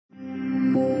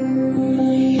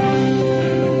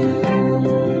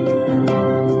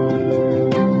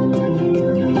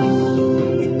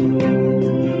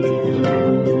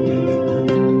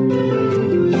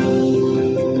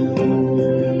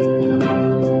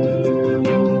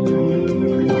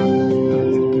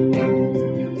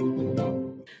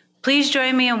Please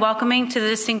join me in welcoming to the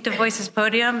Distinctive Voices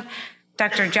podium,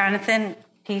 Dr. Jonathan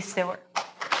P. Stewart.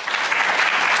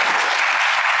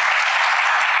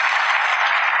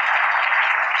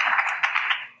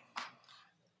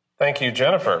 Thank you,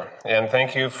 Jennifer, and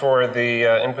thank you for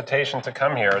the invitation to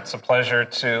come here. It's a pleasure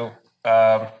to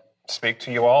speak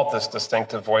to you all at this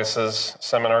Distinctive Voices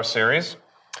seminar series.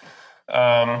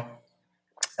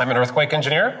 I'm an earthquake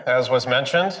engineer, as was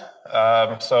mentioned,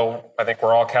 so I think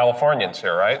we're all Californians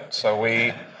here, right? So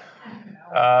we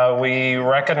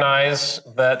recognize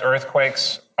that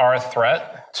earthquakes are a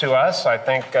threat to us. I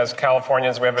think as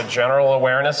Californians, we have a general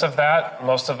awareness of that.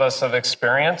 Most of us have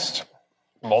experienced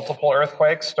multiple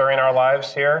earthquakes during our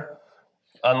lives here,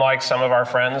 unlike some of our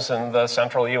friends in the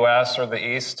central U.S. or the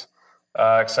East,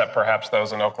 except perhaps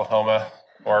those in Oklahoma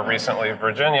or recently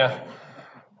Virginia.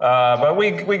 But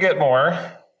we get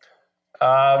more.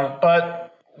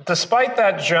 But despite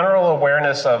that general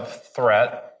awareness of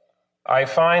threat, I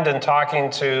find in talking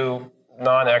to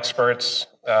non-experts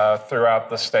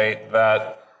throughout the state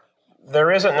that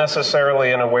there isn't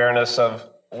necessarily an awareness of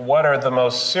what are the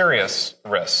most serious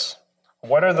risks.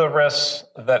 What are the risks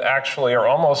that actually are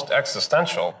almost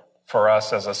existential for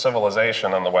us as a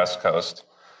civilization on the West Coast?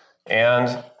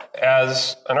 And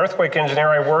as an earthquake engineer,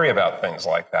 I worry about things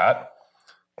like that.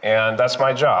 And that's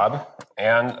my job.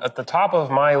 And at the top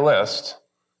of my list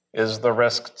is the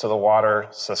risk to the water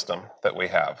system that we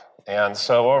have. And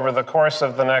so over the course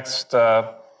of the next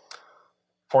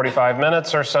 45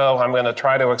 minutes or so, I'm going to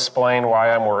try to explain why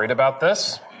I'm worried about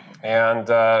this and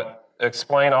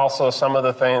explain also some of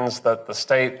the things that the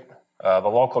state, the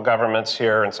local governments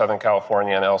here in Southern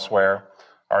California and elsewhere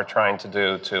are trying to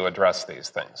do to address these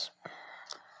things.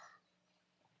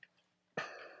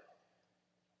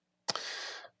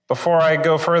 Before I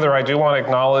go further, I do want to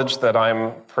acknowledge that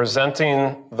I'm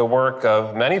presenting the work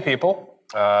of many people.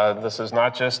 This is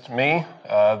not just me.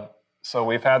 So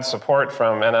we've had support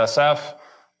from NSF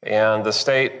and the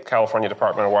state, California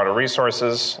Department of Water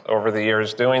Resources, over the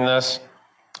years doing this.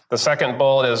 The second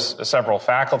bullet is several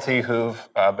faculty who've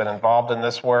been involved in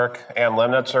this work. Ann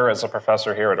Lemnitzer is a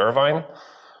professor here at Irvine.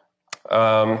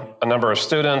 A number of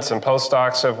students and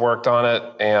postdocs have worked on it.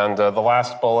 And the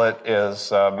last bullet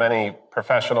is many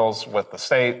professionals with the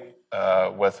state,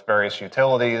 with various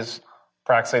utilities,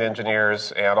 praxis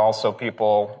engineers, and also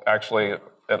people actually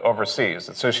overseas.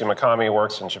 Atsushi Mikami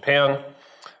works in Japan.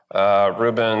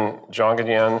 Ruben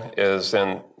Jonganyan is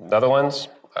in Netherlands.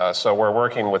 So we're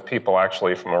working with people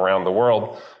actually from around the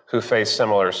world who face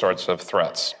similar sorts of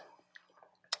threats.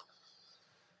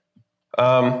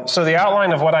 So the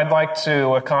outline of what I'd like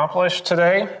to accomplish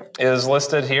today is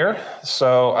listed here.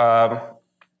 So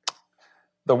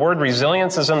the word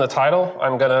resilience is in the title.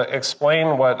 I'm going to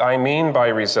explain what I mean by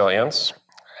resilience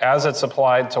as it's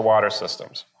applied to water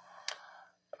systems.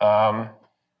 Then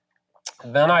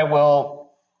I will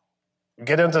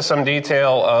get into some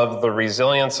detail of the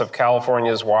resilience of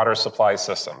California's water supply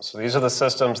systems. So these are the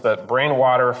systems that bring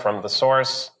water from the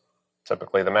source,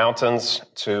 typically the mountains,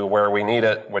 to where we need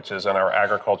it, which is in our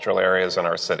agricultural areas and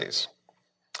our cities.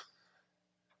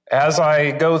 As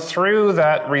I go through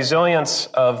that resilience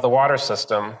of the water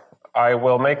system, I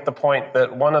will make the point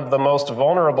that one of the most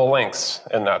vulnerable links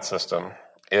in that system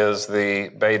is the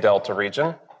Bay Delta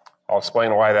region. I'll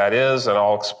explain why that is, and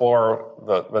I'll explore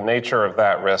the nature of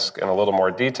that risk in a little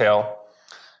more detail.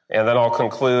 And then I'll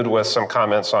conclude with some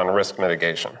comments on risk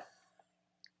mitigation.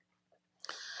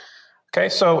 Okay,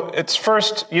 so it's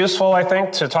first useful, I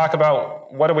think, to talk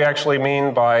about what do we actually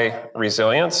mean by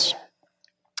resilience.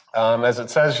 As it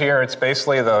says here, it's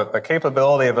basically the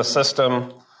capability of a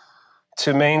system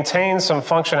to maintain some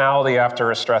functionality after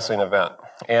a stressing event.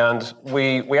 And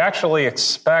we actually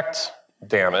expect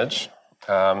damage.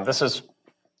 This is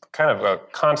kind of a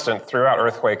constant throughout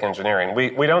earthquake engineering.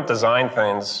 We don't design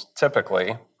things typically,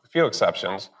 a few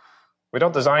exceptions. We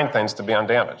don't design things to be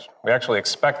undamaged. We actually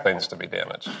expect things to be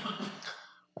damaged.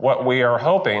 What we are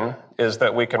hoping is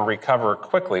that we can recover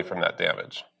quickly from that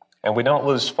damage, and we don't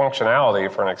lose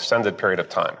functionality for an extended period of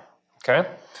time, okay?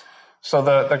 So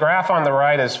the graph on the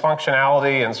right is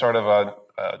functionality in sort of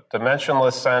a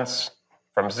dimensionless sense,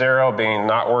 from 0 being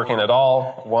not working at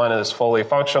all, 1 is fully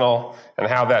functional, and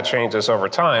how that changes over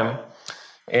time.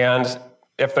 And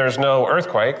if there's no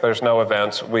earthquake, there's no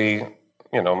event, we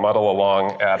muddle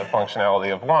along at a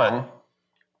functionality of 1.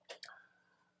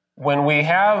 When we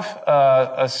have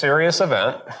a serious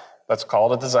event that's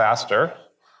called a disaster,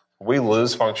 we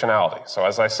lose functionality. So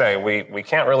as I say, we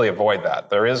can't really avoid that.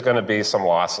 There is going to be some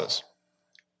losses.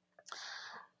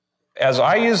 As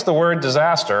I use the word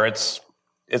disaster, it's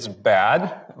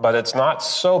bad, but it's not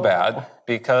so bad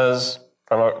because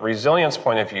from a resilience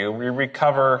point of view, we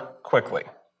recover quickly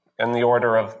in the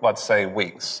order of, let's say,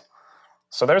 weeks.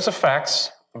 So there's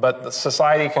effects, but the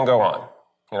society can go on.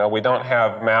 We don't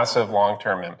have massive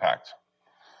long-term impact.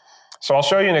 So I'll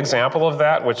show you an example of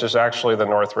that, which is actually the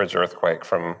Northridge earthquake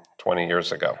from 20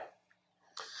 years ago.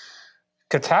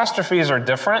 Catastrophes are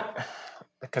different.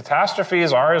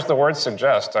 Catastrophes are, as the word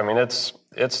suggests,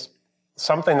 it's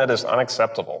something that is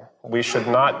unacceptable. We should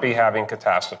not be having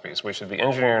catastrophes. We should be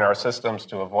engineering our systems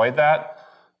to avoid that,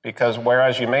 because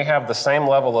whereas you may have the same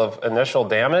level of initial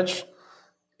damage,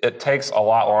 it takes a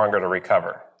lot longer to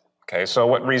recover. Okay, so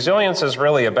what resilience is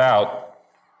really about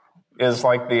is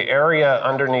like the area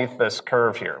underneath this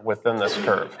curve here, within this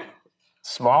curve.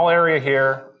 Small area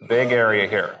here, big area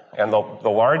here. And the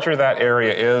larger that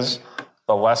area is,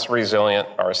 the less resilient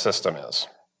our system is.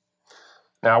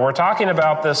 Now, we're talking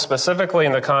about this specifically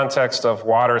in the context of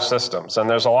water systems, and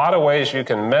there's a lot of ways you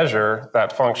can measure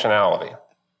that functionality.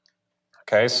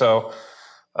 Okay, so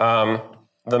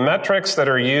the metrics that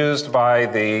are used by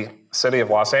the City of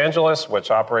Los Angeles,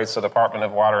 which operates the Department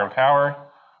of Water and Power,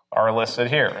 are listed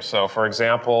here. So, for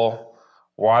example,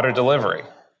 water delivery.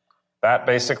 That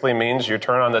basically means you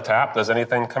turn on the tap, does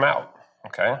anything come out,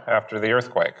 okay, after the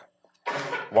earthquake?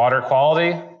 Water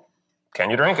quality,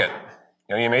 can you drink it?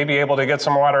 You may be able to get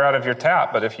some water out of your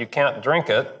tap, but if you can't drink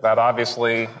it, that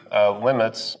obviously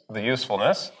limits the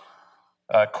usefulness.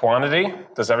 Quantity,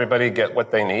 does everybody get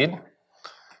what they need?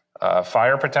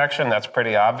 Fire protection, that's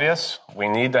pretty obvious. We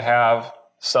need to have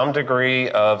some degree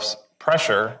of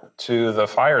pressure to the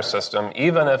fire system,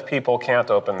 even if people can't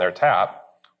open their tap,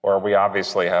 or we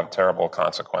obviously have terrible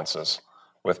consequences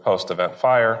with post-event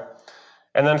fire.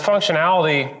 And then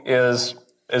functionality is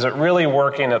it really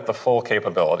working at the full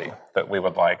capability that we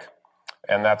would like?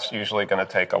 And that's usually going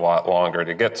to take a lot longer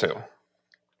to get to.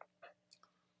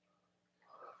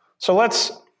 So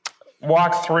let's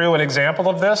walk through an example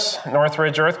of this.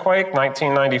 Northridge earthquake,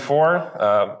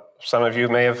 1994. Some of you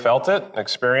may have felt it,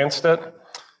 experienced it.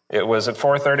 It was at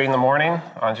 4:30 in the morning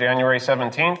on January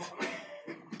 17th.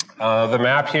 The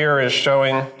map here is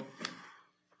showing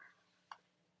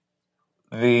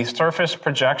the surface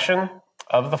projection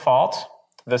of the fault.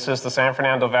 This is the San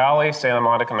Fernando Valley, Santa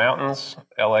Monica Mountains.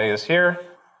 LA is here.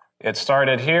 It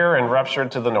started here and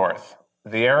ruptured to the north.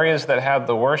 The areas that had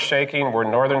the worst shaking were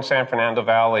northern San Fernando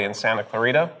Valley and Santa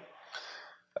Clarita.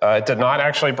 It did not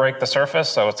actually break the surface,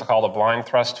 so it's called a blind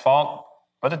thrust fault,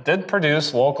 but it did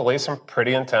produce locally some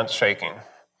pretty intense shaking.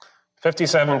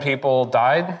 57 people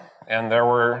died, and there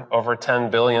were over $10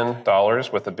 billion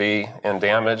with a B in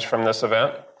damage from this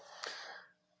event.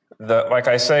 Like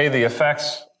I say, the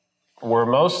effects were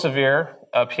most severe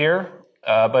up here,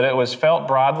 but it was felt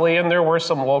broadly, and there were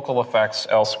some local effects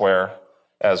elsewhere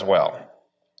as well.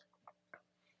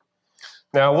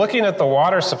 Now, looking at the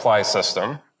water supply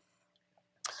system,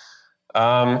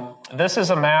 this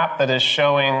is a map that is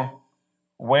showing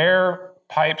where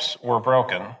pipes were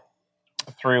broken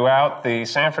throughout the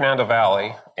San Fernando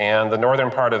Valley and the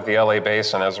northern part of the LA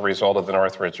basin as a result of the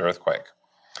Northridge earthquake.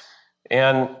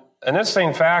 And an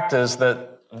interesting fact is that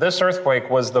this earthquake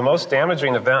was the most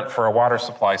damaging event for a water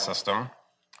supply system,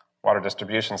 water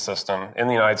distribution system in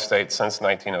the United States since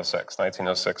 1906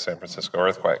 San Francisco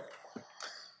earthquake.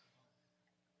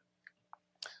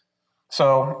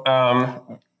 So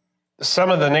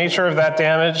some of the nature of that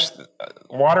damage,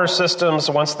 water systems,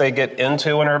 once they get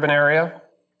into an urban area,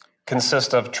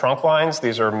 consist of trunk lines.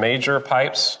 These are major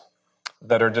pipes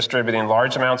that are distributing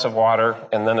large amounts of water,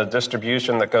 and then a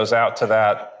distribution that goes out to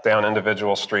that down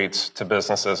individual streets to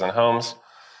businesses and homes.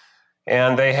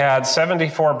 And they had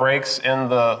 74 breaks in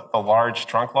the large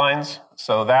trunk lines,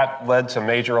 so that led to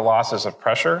major losses of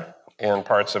pressure in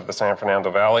parts of the San Fernando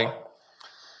Valley.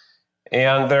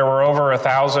 And there were over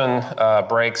 1,000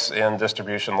 breaks in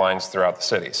distribution lines throughout the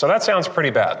city. So that sounds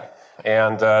pretty bad.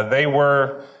 And they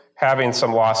were having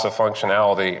some loss of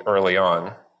functionality early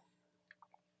on.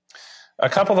 A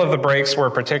couple of the breaks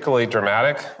were particularly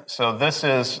dramatic. So this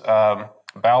is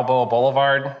Balboa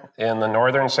Boulevard in the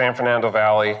northern San Fernando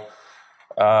Valley,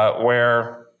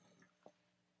 where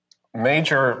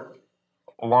major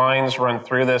lines run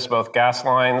through this, both gas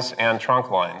lines and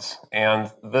trunk lines. And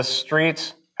this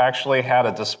street actually had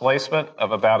a displacement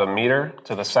of about 1 meter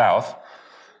to the south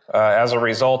as a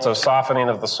result of softening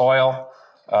of the soil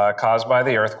caused by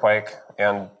the earthquake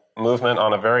and movement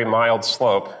on a very mild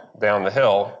slope down the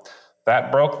hill.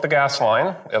 That broke the gas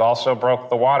line. It also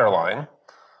broke the water line.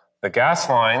 The gas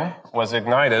line was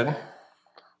ignited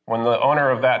when the owner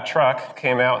of that truck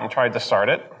came out and tried to start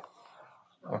it.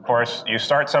 Of course, you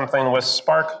start something with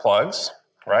spark plugs,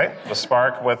 right? The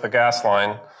spark with the gas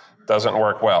line doesn't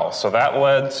work well. So that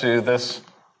led to this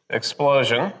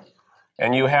explosion,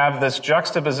 and you have this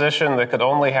juxtaposition that could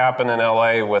only happen in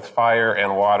LA with fire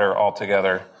and water all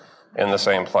together in the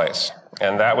same place.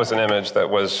 And that was an image that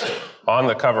was on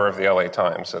the cover of the LA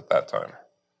Times at that time.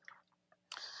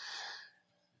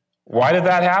 Why did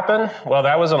that happen? Well,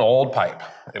 that was an old pipe.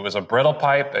 It was a brittle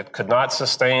pipe. It could not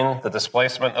sustain the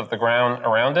displacement of the ground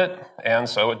around it, and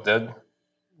so it did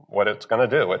what it's going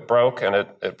to do. It broke, and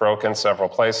it broke in several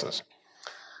places.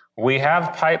 We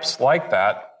have pipes like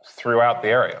that throughout the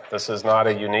area. This is not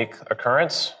a unique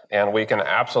occurrence, and we can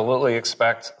absolutely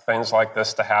expect things like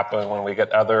this to happen when we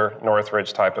get other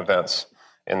Northridge type events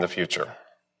in the future.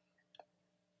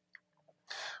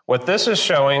 What this is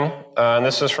showing, and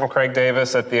this is from Craig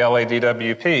Davis at the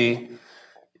LADWP,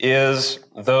 is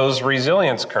those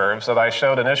resilience curves that I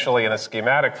showed initially in a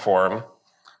schematic form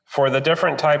for the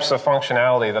different types of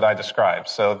functionality that I described.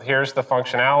 So here's the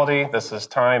functionality. This is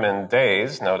time in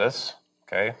days, notice.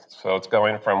 Okay, so it's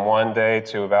going from 1 day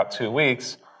to about 2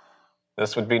 weeks.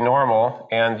 This would be normal.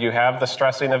 And you have the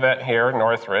stressing event here,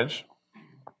 Northridge.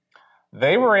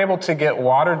 They were able to get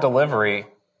water delivery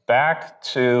back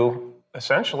to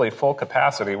essentially full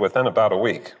capacity within about a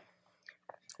week,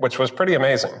 which was pretty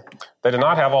amazing. They did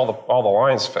not have all the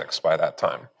lines fixed by that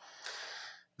time.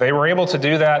 They were able to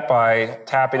do that by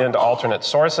tapping into alternate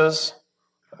sources,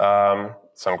 some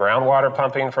groundwater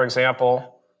pumping, for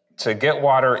example, to get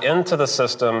water into the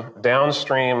system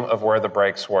downstream of where the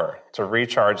breaks were, to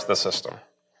recharge the system.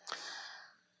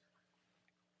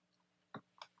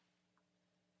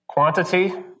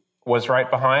 Quantity was right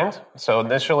behind. So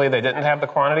initially they didn't have the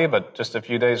quantity, but just a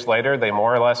few days later, they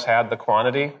more or less had the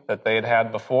quantity that they had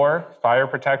had before. Fire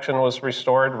protection was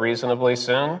restored reasonably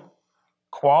soon.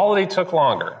 Quality took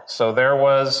longer. So there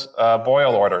was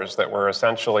boil orders that were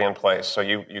essentially in place. So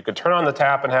you could turn on the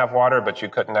tap and have water, but you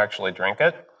couldn't actually drink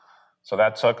it. So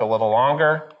that took a little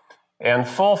longer. And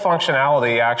full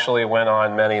functionality actually went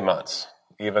on many months,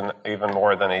 even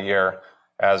more than a year,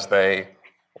 as they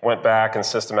went back and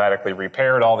systematically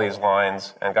repaired all these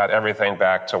lines and got everything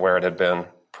back to where it had been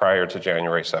prior to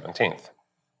January 17th.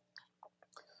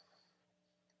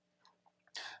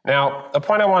 Now, a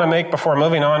point I want to make before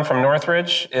moving on from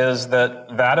Northridge is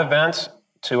that that event,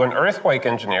 to an earthquake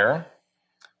engineer,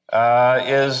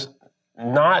 is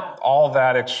not all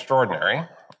that extraordinary.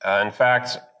 In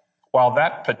fact, while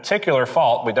that particular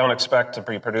fault, we don't expect to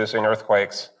be producing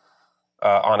earthquakes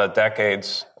on a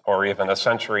decades or even a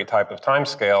century type of time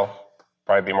scale,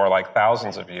 probably be more like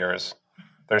thousands of years.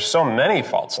 There's so many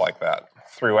faults like that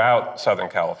throughout Southern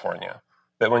California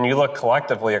that when you look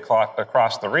collectively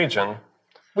across the region,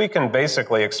 we can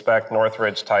basically expect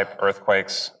Northridge type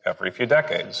earthquakes every few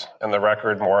decades, and the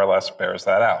record more or less bears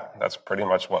that out. That's pretty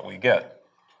much what we get.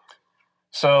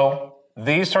 So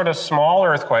these sort of small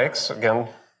earthquakes, again,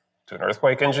 to an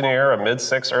earthquake engineer, a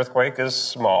mid-6 earthquake is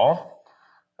small.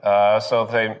 So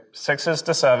the 6s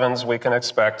to 7s we can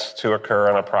expect to occur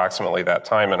in approximately that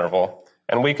time interval,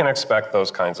 and we can expect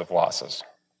those kinds of losses.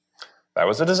 That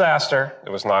was a disaster. It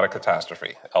was not a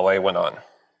catastrophe. LA went on.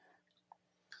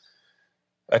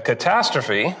 A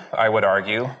catastrophe, I would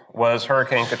argue, was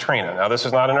Hurricane Katrina. Now, this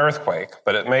is not an earthquake,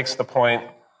 but it makes the point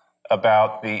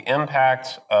about the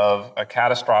impact of a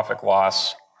catastrophic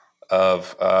loss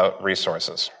of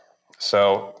resources.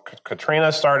 So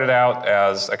Katrina started out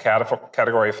as a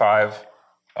Category 5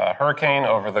 hurricane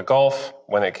over the Gulf.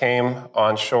 When it came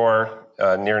onshore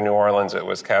near New Orleans, it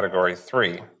was Category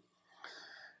 3.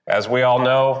 As we all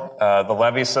know, the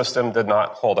levee system did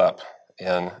not hold up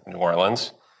in New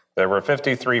Orleans. There were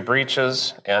 53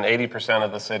 breaches, and 80%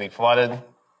 of the city flooded,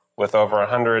 with over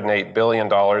 $108 billion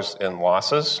in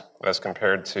losses, as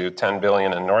compared to $10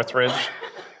 billion in Northridge.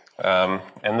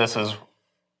 And this is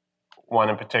one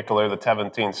in particular, the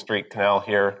 17th Street Canal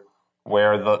here,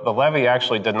 where the levee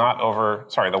actually did not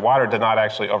the water did not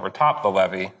actually overtop the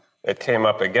levee. It came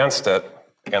up against it,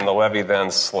 and the levee then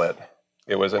slid.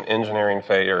 It was an engineering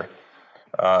failure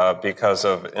because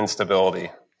of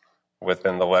instability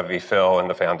within the levee fill and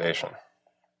the foundation.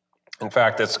 In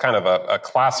fact, it's kind of a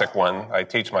classic one. I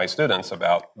teach my students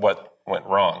about what went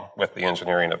wrong with the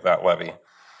engineering of that levee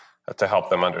to help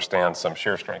them understand some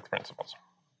shear strength principles.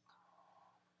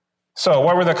 So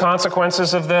what were the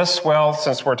consequences of this? Well,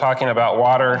 since we're talking about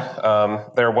water,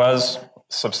 there was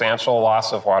substantial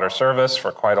loss of water service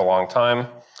for quite a long time.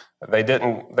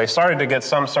 They started to get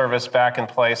some service back in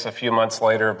place a few months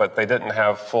later, but they didn't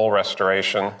have full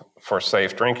restoration for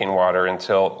safe drinking water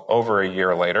until over a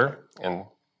year later, in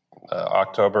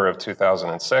October of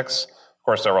 2006. Of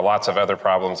course, there were lots of other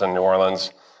problems in New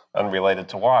Orleans unrelated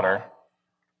to water.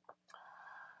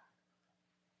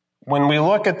 When we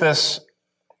look at this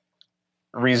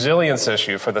resilience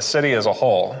issue for the city as a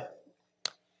whole,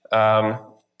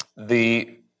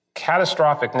 the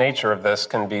catastrophic nature of this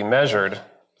can be measured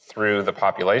through the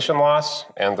population loss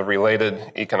and the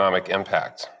related economic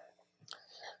impact.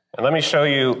 And let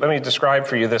me describe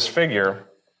for you this figure,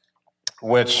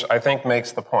 which I think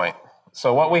makes the point.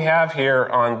 So what we have here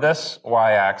on this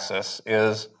y-axis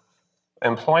is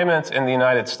employment in the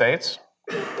United States,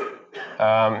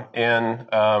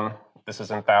 this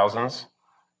is in thousands,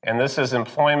 and this is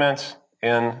employment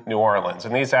in New Orleans.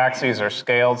 And these axes are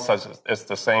scaled such that it's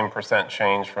the same percent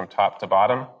change from top to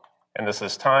bottom. And this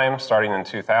is time starting in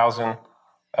 2000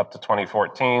 up to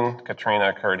 2014. Katrina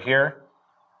occurred here.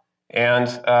 And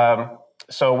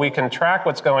so we can track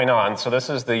what's going on. So this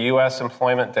is the U.S.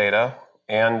 employment data.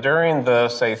 And during the,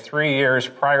 say, 3 years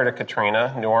prior to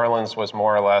Katrina, New Orleans was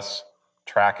more or less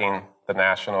tracking the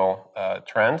national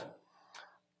trend.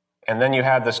 And then you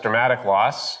had this dramatic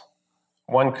loss.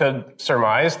 One could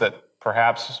surmise that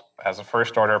perhaps as a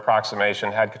first-order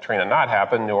approximation, had Katrina not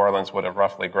happened, New Orleans would have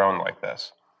roughly grown like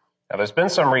this. Now, there's been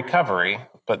some recovery,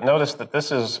 but notice that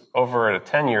this is over a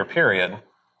 10-year period.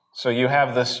 So you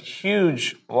have this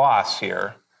huge loss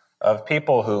here of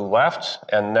people who left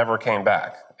and never came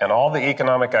back. And all the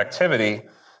economic activity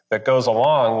that goes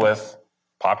along with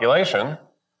population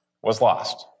was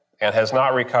lost and has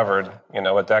not recovered,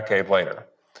 a decade later.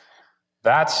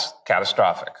 That's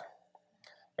catastrophic.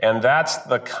 And that's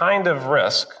the kind of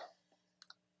risk,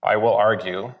 I will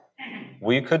argue,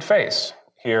 we could face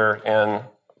here in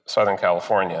Southern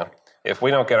California if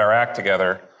we don't get our act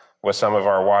together with some of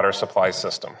our water supply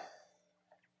system.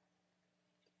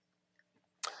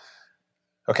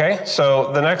 Okay,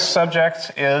 so the next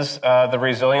subject is the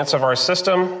resilience of our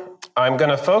system. I'm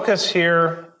going to focus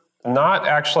here not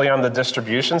actually on the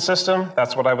distribution system.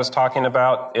 That's what I was talking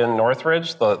about in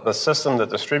Northridge, the system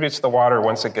that distributes the water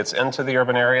once it gets into the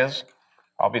urban areas.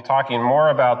 I'll be talking more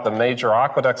about the major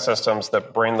aqueduct systems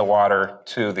that bring the water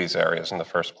to these areas in the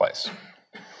first place.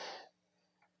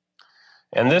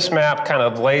 And this map kind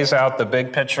of lays out the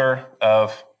big picture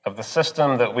of the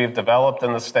system that we've developed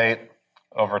in the state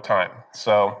over time.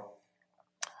 So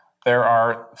there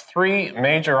are 3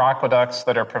 major aqueducts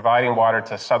that are providing water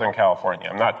to Southern California.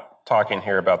 I'm not talking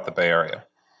here about the Bay Area.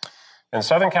 In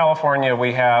Southern California,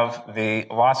 we have the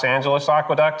Los Angeles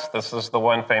Aqueduct. This is the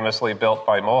one famously built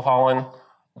by Mulholland,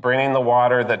 bringing the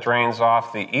water that drains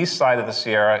off the east side of the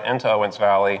Sierra into Owens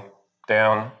Valley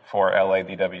down for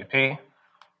LADWP.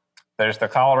 There's the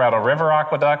Colorado River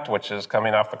Aqueduct, which is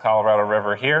coming off the Colorado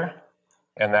River here,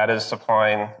 and that is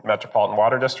supplying Metropolitan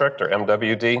Water District, or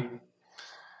MWD.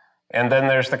 And then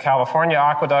there's the California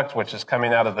Aqueduct, which is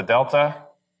coming out of the Delta.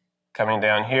 Coming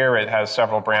down here, it has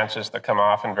several branches that come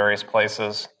off in various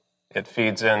places. It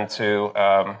feeds into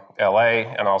LA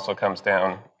and also comes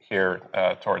down here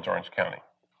towards Orange County.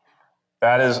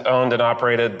 That is owned and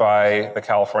operated by the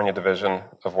California Division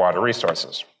of Water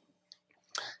Resources.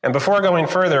 And before going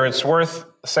further, it's worth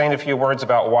saying a few words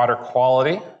about water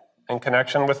quality in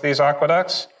connection with these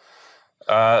aqueducts.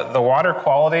 The water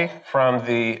quality from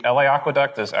the LA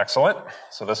Aqueduct is excellent.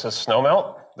 So this is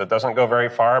snowmelt that doesn't go very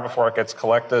far before it gets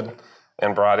collected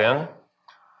and brought in.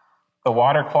 The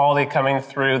water quality coming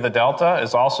through the Delta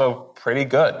is also pretty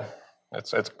good.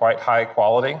 It's quite high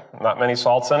quality, not many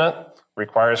salts in it,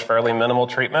 requires fairly minimal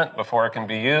treatment before it can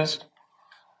be used.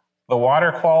 The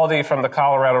water quality from the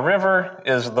Colorado River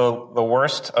is the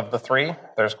worst of the 3.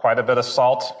 There's quite a bit of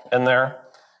salt in there,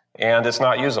 and it's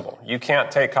not usable. You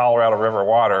can't take Colorado River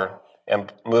water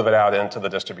and move it out into the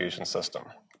distribution system.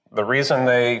 The reason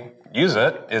they use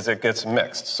it is it gets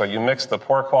mixed. So you mix the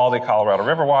poor quality Colorado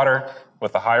River water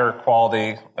with the higher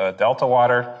quality Delta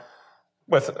water,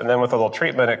 and then with a little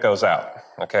treatment, it goes out.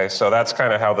 Okay, so that's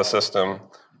kind of how the system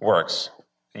works.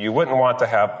 You wouldn't want to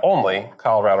have only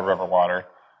Colorado River water,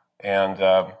 and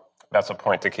that's a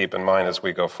point to keep in mind as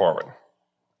we go forward.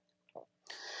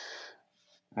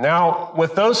 Now,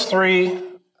 with those 3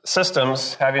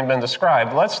 systems having been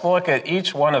described, let's look at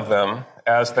each one of them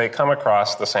as they come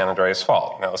across the San Andreas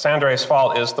Fault. Now, the San Andreas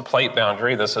Fault is the plate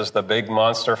boundary. This is the big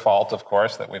monster fault, of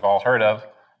course, that we've all heard of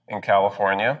in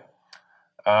California.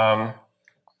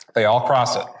 They all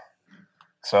cross it.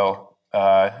 So,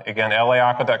 again, LA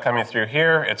Aqueduct coming through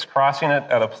here. It's crossing it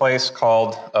at a place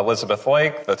called Elizabeth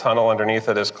Lake. The tunnel underneath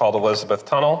it is called Elizabeth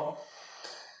Tunnel.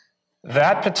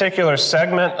 That particular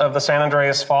segment of the San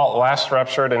Andreas Fault last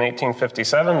ruptured in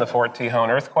 1857, the Fort Tejon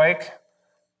earthquake.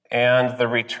 And the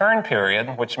return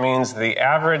period, which means the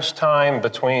average time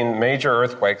between major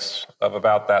earthquakes of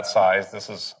about that size, this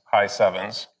is high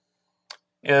 7s,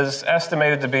 is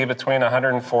estimated to be between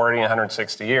 140 and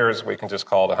 160 years. We can just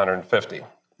call it 150.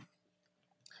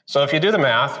 So if you do the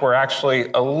math, we're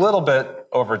actually a little bit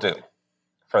overdue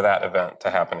for that event to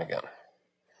happen again.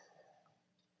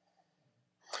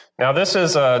 Now this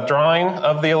is a drawing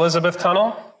of the Elizabeth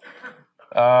Tunnel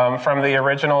from the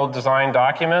original design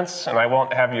documents, and I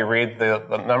won't have you read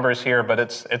the numbers here, but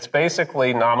it's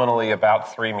basically nominally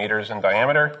about 3 meters in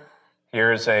diameter.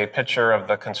 Here's a picture of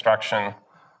the construction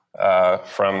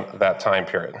from that time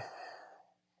period.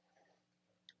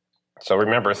 So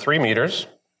remember, 3 meters.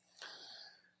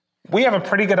 We have a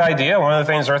pretty good idea. One of the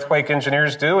things earthquake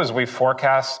engineers do is we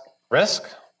forecast risk.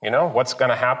 You know, what's going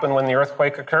to happen when the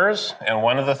earthquake occurs? And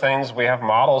one of the things we have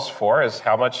models for is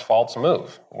how much faults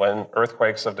move when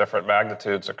earthquakes of different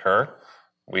magnitudes occur.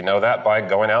 We know that by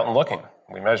going out and looking.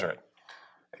 We measure it.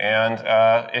 And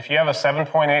if you have a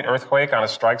 7.8 earthquake on a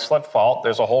strike slip fault,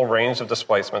 there's a whole range of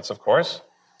displacements, of course,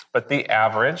 but the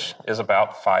average is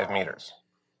about 5 meters.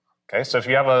 Okay, so if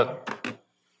you have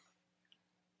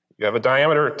a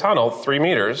diameter tunnel, 3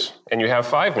 meters, and you have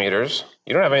 5 meters,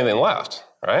 you don't have anything left,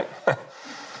 right?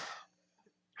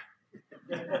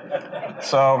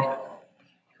 So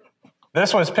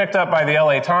this was picked up by the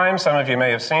LA Times. Some of you may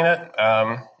have seen it.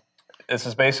 This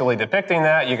is basically depicting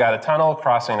that. You got a tunnel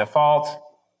crossing a fault,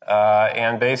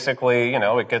 and basically, you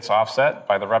know, it gets offset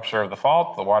by the rupture of the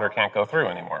fault. The water can't go through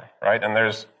anymore, right? And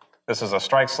this is a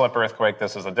strike slip earthquake.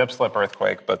 This is a dip slip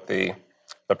earthquake, but the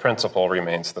principle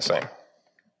remains the same.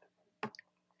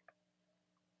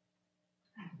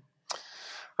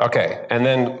 Okay, and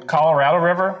then Colorado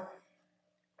River.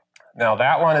 Now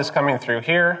that one is coming through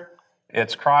here.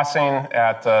 It's crossing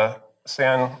at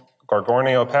San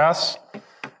Gorgonio Pass.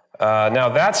 Now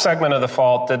that segment of the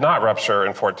fault did not rupture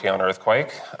in Fort Tejon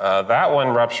earthquake. That one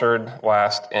ruptured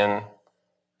last in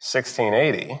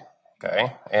 1680,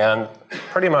 okay? And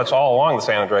pretty much all along the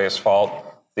San Andreas Fault,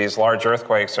 these large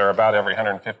earthquakes are about every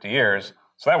 150 years.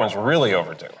 So that one's really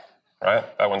overdue, right?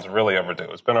 That one's really overdue.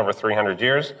 It's been over 300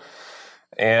 years.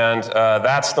 And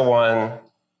that's the one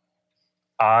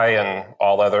I and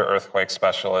all other earthquake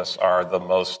specialists are the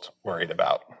most worried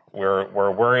about.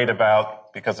 We're worried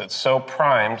about, because it's so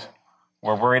primed,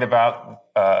 we're worried about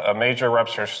a major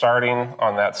rupture starting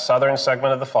on that southern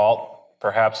segment of the fault,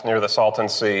 perhaps near the Salton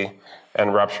Sea,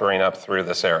 and rupturing up through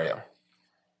this area.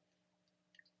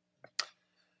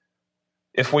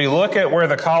 If we look at where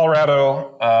the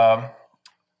Colorado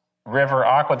River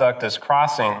Aqueduct is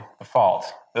crossing the fault,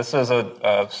 this is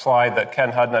a slide that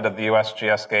Ken Hudnett of the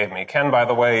USGS gave me. Ken, by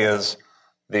the way, is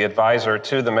the advisor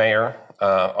to the mayor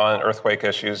on earthquake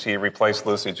issues. He replaced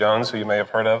Lucy Jones, who you may have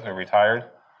heard of, who retired.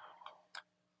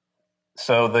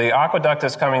 So the aqueduct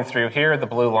is coming through here, the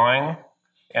blue line.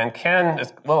 And Ken,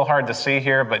 it's a little hard to see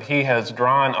here, but he has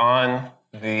drawn on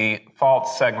the fault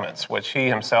segments, which he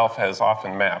himself has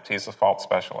often mapped. He's a fault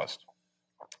specialist.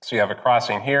 So you have a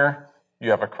crossing here, you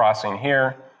have a crossing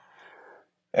here,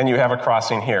 and you have a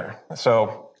crossing here.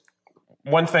 So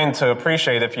one thing to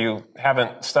appreciate if you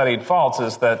haven't studied faults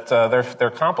is that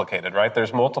they're complicated, right?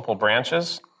 There's multiple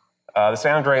branches. The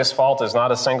San Andreas Fault is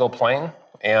not a single plane,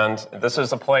 and this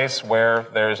is a place where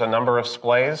there's a number of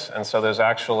splays, and so there's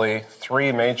actually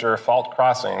 3 major fault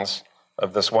crossings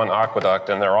of this one aqueduct,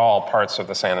 and they're all parts of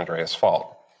the San Andreas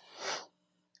Fault.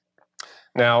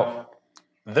 Now,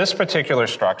 this particular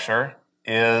structure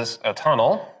is a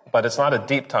tunnel, but it's not a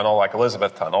deep tunnel like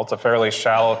Elizabeth Tunnel. It's a fairly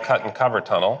shallow cut and cover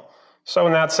tunnel. So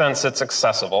in that sense, it's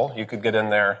accessible. You could get in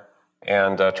there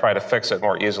and try to fix it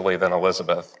more easily than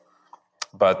Elizabeth.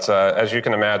 But as you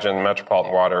can imagine,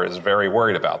 Metropolitan Water is very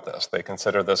worried about this. They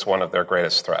consider this one of their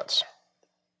greatest threats.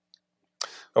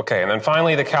 Okay, and then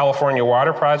finally, the California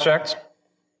Water Project.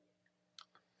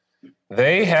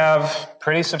 They have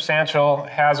pretty substantial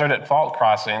hazard at fault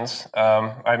crossings.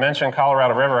 I mentioned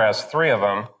Colorado River has 3 of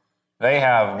them. They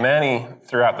have many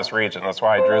throughout this region. That's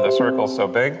why I drew the circle so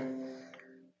big.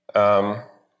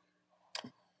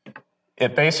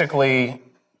 It basically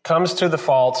comes to the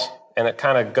fault and it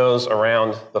kind of goes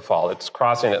around the fault. It's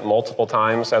crossing it multiple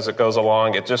times as it goes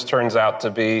along. It just turns out to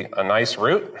be a nice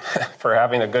route for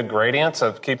having a good gradient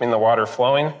of keeping the water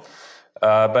flowing,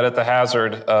 but at the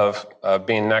hazard of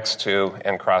being next to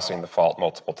and crossing the fault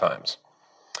multiple times.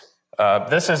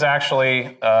 This is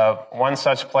actually one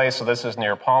such place. So this is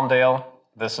near Palmdale.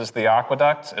 This is the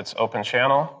aqueduct. It's open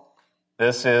channel.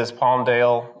 This is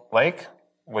Palmdale Lake,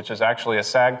 which is actually a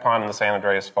sag pond in the San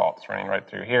Andreas Fault. It's running right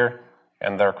through here,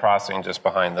 and they're crossing just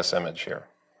behind this image here.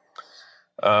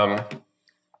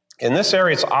 In this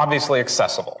area, it's obviously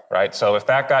accessible, right? So if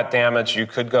that got damaged, you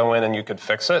could go in and you could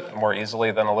fix it more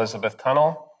easily than Elizabeth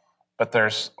Tunnel, but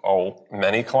there's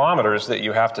many kilometers that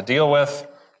you have to deal with.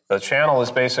 The channel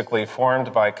is basically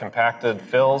formed by compacted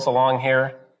fills along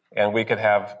here. and we could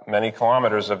have many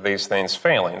kilometers of these things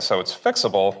failing. So it's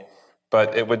fixable,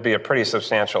 but it would be a pretty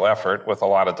substantial effort with a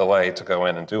lot of delay to go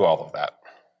in and do all of that.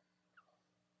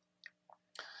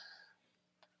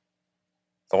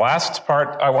 The last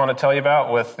part I want to tell you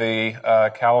about with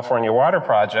the California Water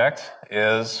Project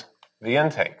is the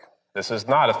intake. This is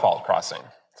not a fault crossing.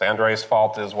 San Andreas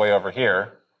Fault is way over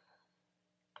here,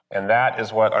 and that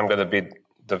is what I'm going to be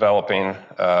developing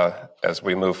as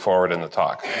we move forward in the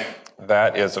talk.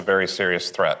 That is a very serious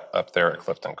threat up there at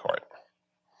Clifton Court.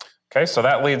 Okay, so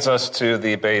that leads us to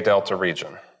the Bay Delta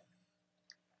region.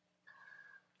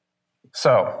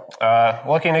 So,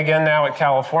 looking again now at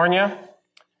California,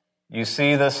 you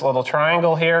see this little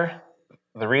triangle here.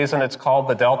 The reason it's called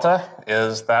the delta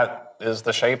is that is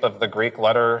the shape of the Greek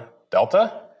letter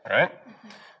delta, right?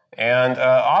 And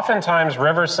oftentimes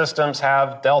river systems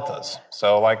have deltas.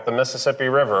 So like the Mississippi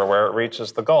River, where it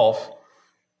reaches the Gulf,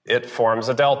 it forms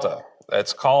a delta.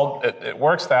 It's called, it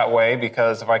works that way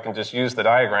because if I can just use the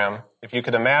diagram, if you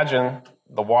could imagine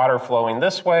the water flowing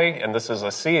this way, and this is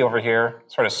a sea over here,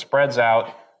 sort of spreads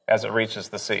out as it reaches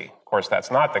the sea. Of course,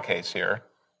 that's not the case here.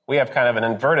 We have kind of an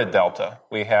inverted delta.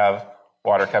 We have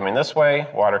water coming this way,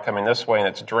 and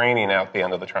it's draining out the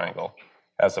end of the triangle,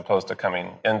 as opposed to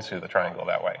coming into the triangle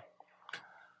that way.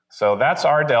 So that's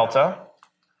our delta.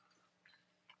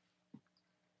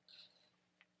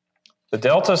 The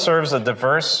delta serves a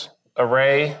diverse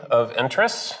array of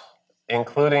interests,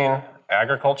 including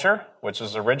agriculture, which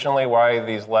is originally why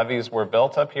these levees were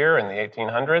built up here in the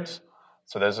 1800s.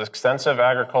 So there's extensive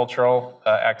agricultural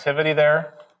activity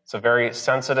there. It's a very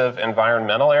sensitive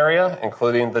environmental area,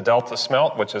 including the delta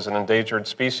smelt, which is an endangered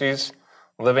species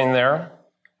living there.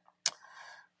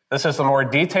 This is a more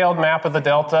detailed map of the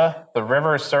delta. The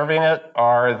rivers serving it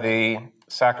are the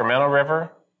Sacramento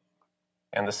River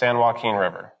and the San Joaquin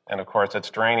River. And of course, it's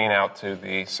draining out to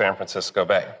the San Francisco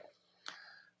Bay.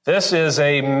 This is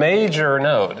a major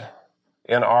node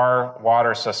in our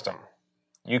water system.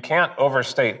 You can't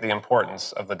overstate the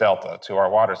importance of the delta to our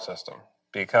water system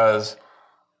because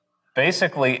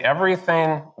basically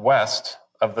everything west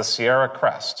of the Sierra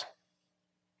Crest,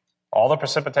 all the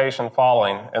precipitation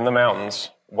falling in the mountains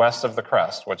west of the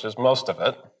crest, which is most of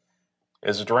it,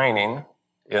 is draining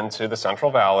into the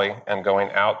Central Valley and going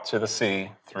out to the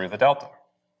sea through the delta.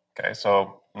 Okay,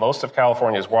 so most of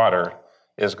California's water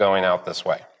is going out this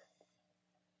way.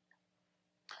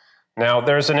 Now,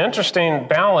 there's an interesting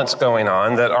balance going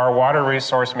on that our water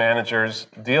resource managers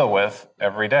deal with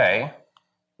every day,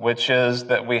 which is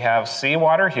that we have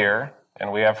seawater here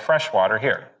and we have fresh water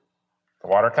here. The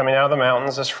water coming out of the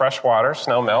mountains is fresh water,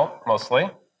 snow melt mostly.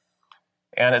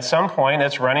 And at some point,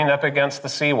 it's running up against the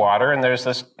seawater, and there's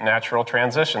this natural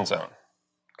transition zone,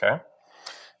 okay?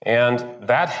 And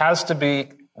that has to be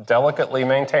delicately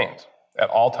maintained at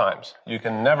all times. You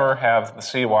can never have the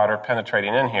seawater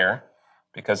penetrating in here,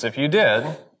 because if you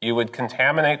did, you would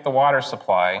contaminate the water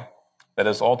supply that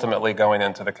is ultimately going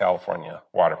into the California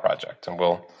Water Project, and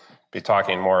we'll be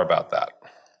talking more about that.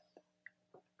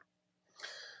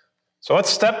 So let's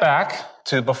step back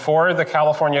to before the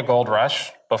California Gold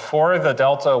Rush, before the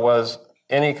Delta was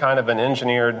any kind of an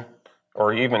engineered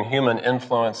or even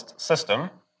human-influenced system.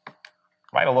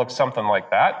 Might have looked something like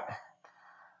that.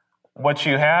 What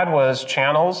you had was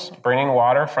channels bringing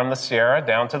water from the Sierra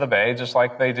down to the bay, just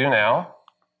like they do now.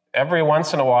 Every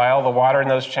once in a while, the water in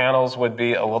those channels would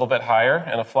be a little bit higher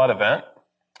in a flood event,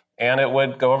 and it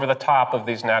would go over the top of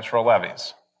these natural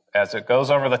levees. As it goes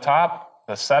over the top,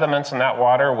 the sediments in that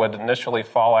water would initially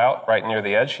fall out right near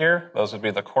the edge here. Those would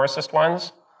be the coarsest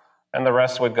ones, and the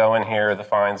rest would go in here, the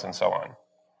fines, and so on.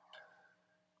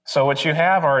 So what you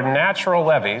have are natural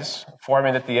levees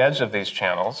forming at the edge of these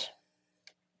channels.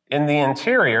 In the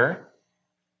interior,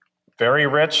 very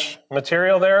rich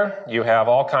material there. You have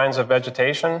all kinds of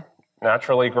vegetation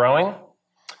naturally growing.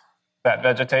 That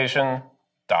vegetation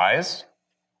dies,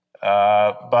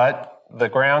 but the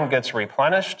ground gets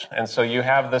replenished, and so you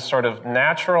have this sort of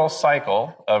natural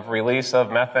cycle of release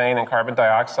of methane and carbon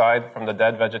dioxide from the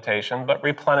dead vegetation, but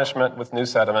replenishment with new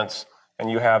sediments, and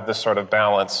you have this sort of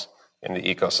balance in the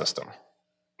ecosystem.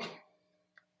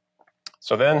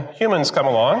 So then humans come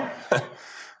along.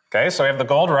 Okay, so we have the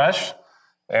gold rush,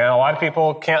 and a lot of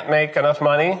people can't make enough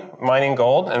money mining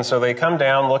gold, and so they come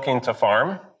down looking to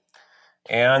farm,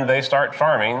 and they start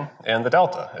farming in the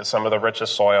Delta. It's some of the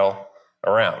richest soil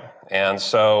around. And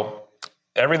so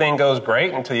everything goes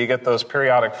great until you get those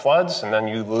periodic floods, and then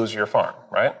you lose your farm,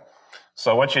 right?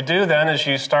 So what you do then is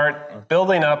you start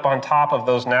building up on top of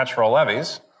those natural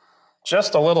levees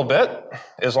just a little bit.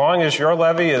 As long as your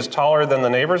levee is taller than the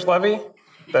neighbor's levee,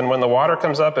 then when the water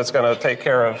comes up, it's going to take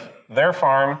care of their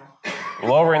farm,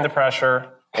 lowering the pressure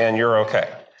and you're okay.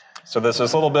 So there's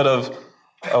this little bit of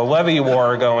a levee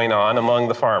war going on among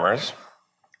the farmers.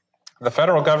 The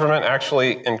federal government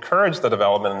actually encouraged the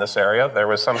development in this area. There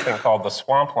was something called the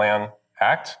Swampland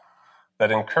Act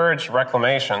that encouraged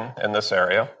reclamation in this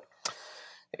area.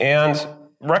 And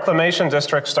reclamation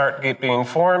districts start being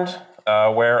formed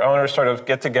where owners sort of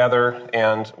get together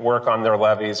and work on their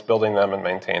levees, building them and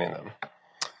maintaining them.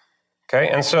 Okay,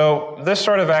 and so this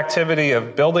sort of activity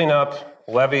of building up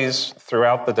levees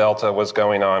throughout the Delta was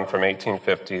going on from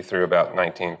 1850 through about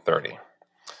 1930.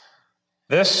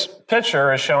 This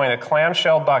picture is showing a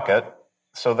clamshell bucket.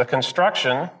 So the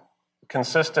construction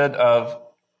consisted of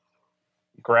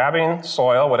grabbing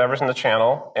soil, whatever's in the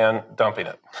channel, and dumping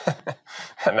it.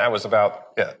 And that was about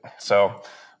it. So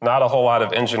not a whole lot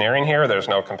of engineering here. There's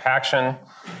no compaction.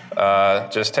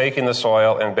 Just taking the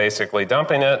soil and basically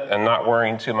dumping it and not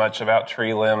worrying too much about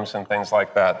tree limbs and things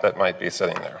like that that might be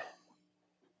sitting there.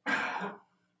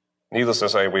 Needless to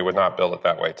say, we would not build it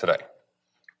that way today.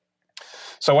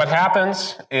 So what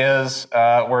happens is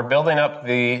we're building up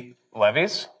the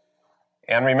levees.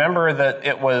 And remember that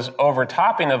it was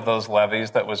overtopping of those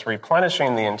levees that was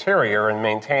replenishing the interior and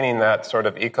maintaining that sort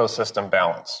of ecosystem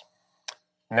balance.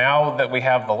 Now that we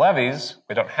have the levees,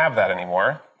 we don't have that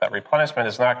anymore. That replenishment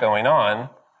is not going on.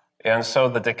 And so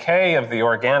the decay of the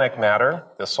organic matter,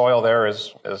 the soil there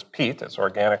is peat, it's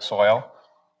organic soil.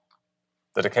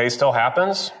 The decay still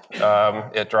happens.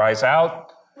 It dries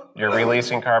out. You're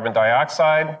releasing carbon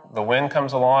dioxide. The wind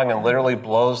comes along and literally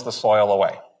blows the soil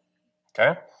away.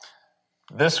 Okay?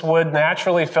 This would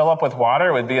naturally fill up with water.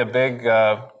 It would be a big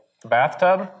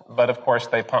bathtub, but of course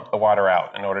they pump the water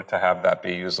out in order to have that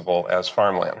be usable as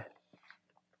farmland.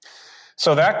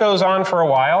 So that goes on for a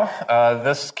while.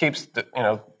 This keeps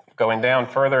going down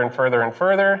further and further and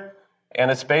further,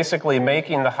 and it's basically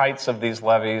making the heights of these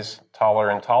levees taller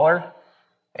and taller,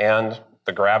 and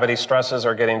the gravity stresses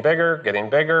are getting bigger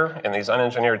in these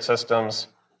unengineered systems,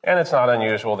 and it's not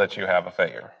unusual that you have a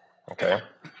failure. Okay.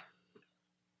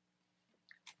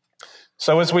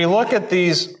 So as we look at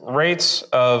these rates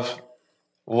of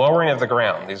lowering of the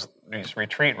ground, these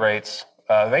retreat rates,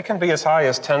 they can be as high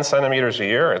as 10 centimeters a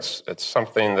year. It's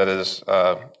something that is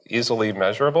easily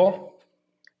measurable.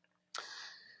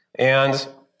 And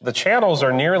the channels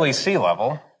are nearly sea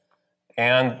level,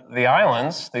 and the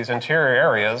islands, these interior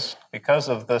areas, because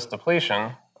of this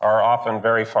depletion, are often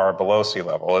very far below sea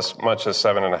level, as much as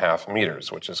 7.5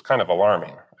 meters, which is kind of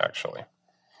alarming, actually.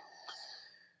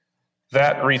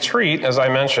 That retreat, as I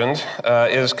mentioned,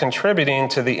 is contributing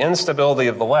to the instability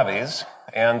of the levees,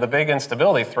 and the big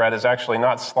instability threat is actually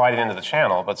not sliding into the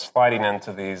channel, but sliding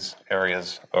into these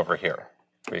areas over here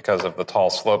because of the tall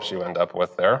slopes you end up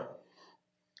with there.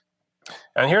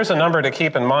 And here's a number to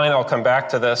keep in mind. I'll come back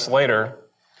to this later.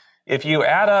 If you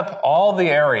add up all the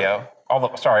area, all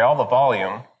the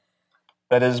volume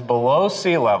that is below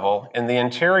sea level in the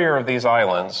interior of these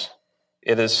islands,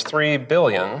 it is 3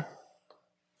 billion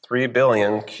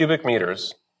cubic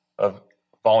meters of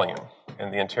volume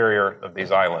in the interior of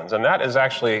these islands. And that is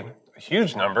actually a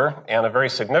huge number and a very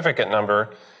significant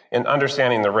number in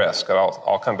understanding the risk. And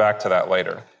I'll come back to that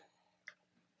later.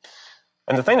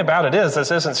 And the thing about it is, this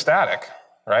isn't static,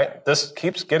 right? This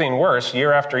keeps getting worse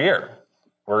year after year.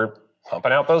 We're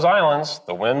pumping out those islands,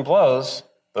 the wind blows,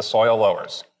 the soil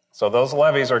lowers. So those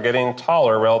levees are getting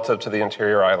taller relative to the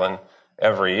interior island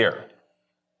every year.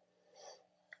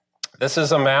 This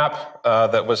is a map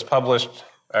that was published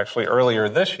actually earlier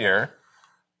this year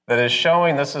that is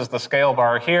showing, this is the scale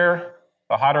bar here.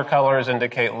 The hotter colors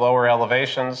indicate lower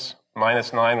elevations.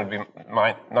 -9 would be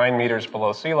 9 meters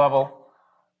below sea level.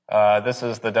 This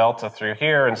is the delta through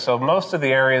here. And so most of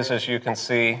the areas, as you can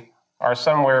see, are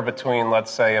somewhere between,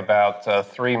 let's say, about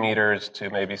 3 meters to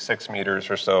maybe 6 meters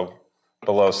or so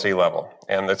below sea level.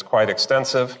 And it's quite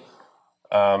extensive.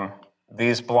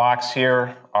 These blocks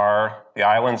here are the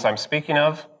islands I'm speaking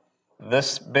of.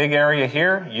 This big area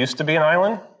here used to be an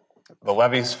island. The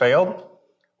levees failed,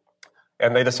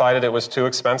 and they decided it was too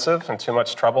expensive and too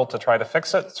much trouble to try to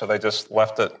fix it, so they just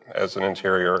left it as an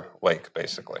interior lake,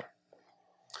 basically.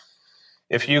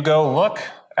 If you go look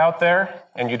out there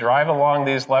and you drive along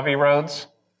these levee roads,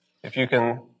 if you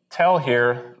can tell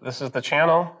here, this is the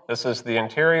channel, this is the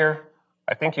interior,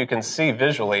 I think you can see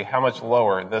visually how much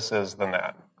lower this is than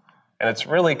that. And it's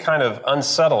really kind of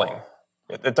unsettling.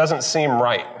 It doesn't seem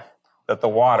right that the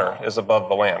water is above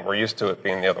the land. We're used to it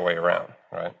being the other way around,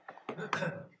 right?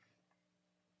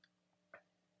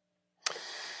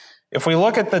 If we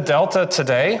look at the delta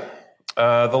today,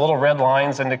 the little red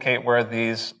lines indicate where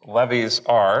these levees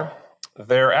are.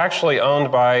 they're actually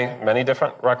owned by many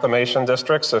different reclamation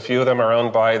districts. A few of them are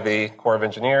owned by the Corps of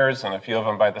Engineers and a few of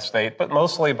them by the state, but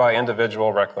mostly by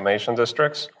individual reclamation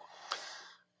districts.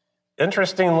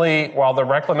 Interestingly, while the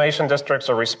reclamation districts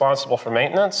are responsible for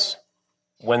maintenance,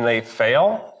 when they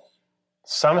fail,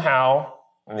 somehow,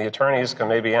 and the attorneys can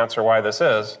maybe answer why this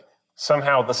is,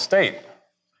 somehow the state,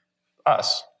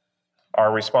 us,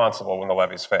 are responsible when the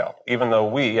levees fail, even though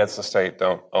we, as the state,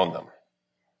 don't own them.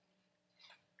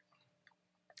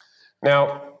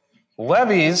 Now,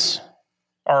 levees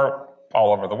are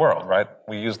all over the world, right?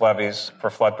 We use levees for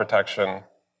flood protection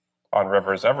on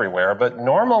rivers everywhere, but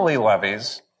normally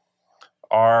levees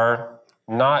are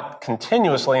not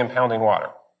continuously impounding water.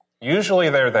 Usually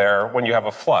they're there when you have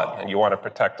a flood and you want to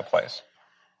protect the place.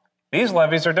 These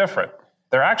levees are different.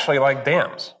 They're actually like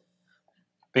dams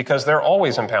because they're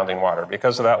always impounding water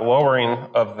because of that lowering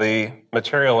of the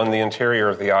material in the interior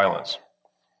of the islands.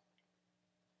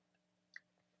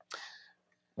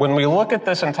 When we look at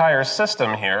this entire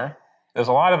system here, there's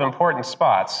a lot of important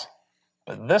spots,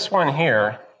 but this one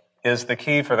here is the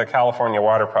key for the California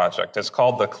Water Project. It's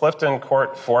called the Clifton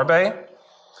Court Forebay,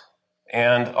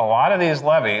 and a lot of these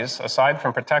levees, aside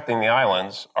from protecting the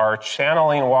islands, are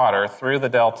channeling water through the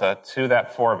delta to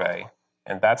that forebay,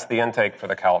 and that's the intake for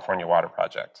the California Water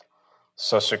Project.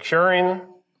 So securing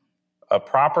a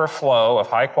proper flow of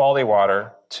high-quality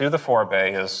water to the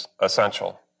forebay is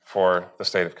essential for the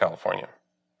state of California.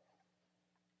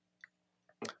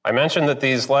 I mentioned that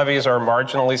these levees are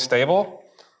marginally stable.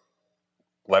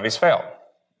 Levees fail.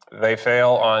 They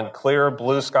fail on clear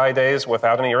blue sky days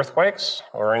without any earthquakes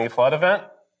or any flood event.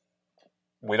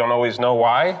 We don't always know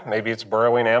why. Maybe it's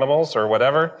burrowing animals or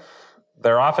whatever.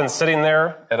 They're often sitting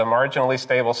there at a marginally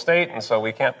stable state, and so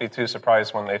we can't be too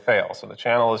surprised when they fail. So the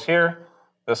channel is here.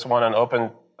 This one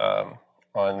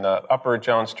on Upper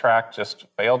Jones Tract just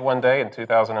failed one day in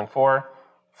 2004,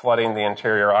 flooding the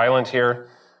interior island here.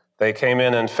 They came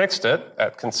in and fixed it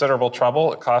at considerable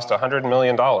trouble. It cost $100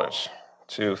 million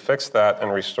to fix that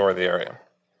and restore the area.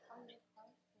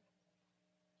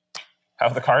 How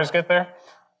did the cars get there?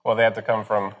 Well, they had to come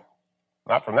from,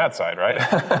 not from that side, right?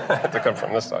 They had to come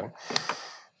from this side.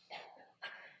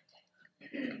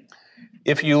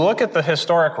 If you look at the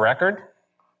historic record,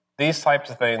 these types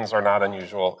of things are not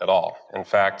unusual at all. In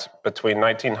fact, between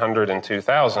 1900 and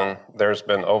 2000, there's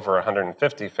been over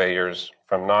 150 failures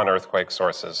from non-earthquake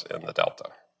sources in the Delta.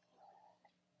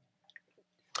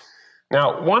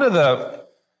 Now, one of the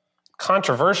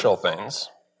controversial things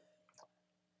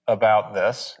about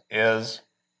this is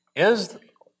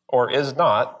or is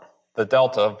not the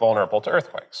Delta vulnerable to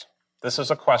earthquakes? This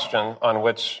is a question on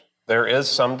which there is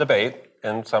some debate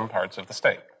in some parts of the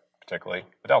state, particularly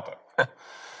the Delta.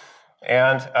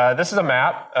 And this is a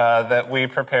map that we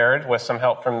prepared with some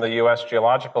help from the U.S.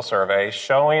 Geological Survey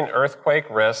showing earthquake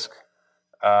risk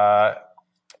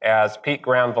as peak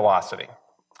ground velocity.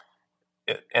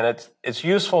 It's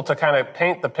useful to kind of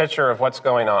paint the picture of what's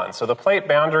going on. So the plate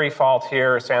boundary fault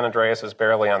here, San Andreas is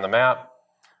barely on the map.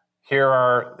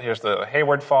 Here's the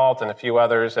Hayward Fault and a few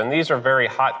others, and these are very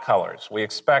hot colors. We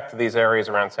expect these areas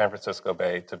around San Francisco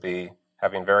Bay to be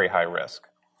having very high risk.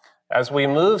 As we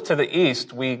move to the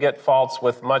east, we get faults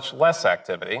with much less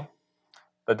activity.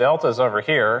 The delta is over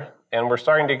here, and we're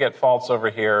starting to get faults over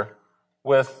here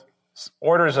with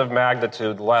orders of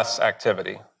magnitude less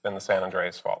activity than the San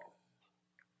Andreas Fault.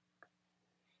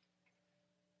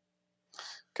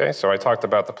 Okay, so I talked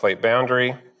about the plate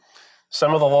boundary.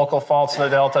 Some of the local faults in the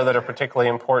delta that are particularly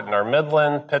important are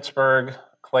Midland, Pittsburgh,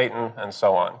 Clayton, and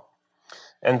so on.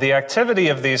 And the activity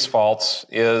of these faults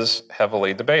is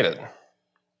heavily debated.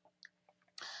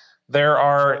 There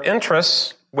are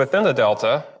interests within the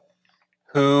delta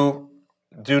who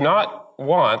do not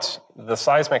want the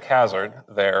seismic hazard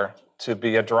there to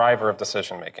be a driver of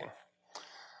decision making.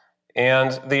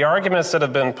 And the arguments that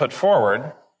have been put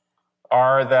forward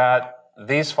are that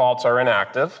these faults are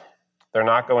inactive, they're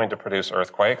not going to produce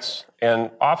earthquakes, and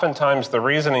oftentimes the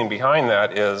reasoning behind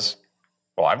that is,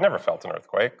 well, I've never felt an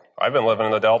earthquake. I've been living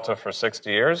in the delta for 60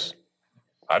 years.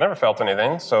 I never felt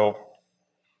anything, so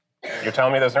you're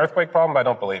telling me there's an earthquake problem? I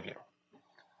don't believe you.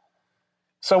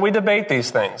 So we debate these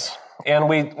things. And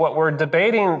what we're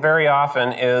debating very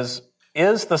often is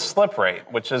the slip rate,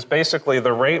 which is basically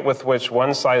the rate with which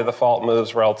one side of the fault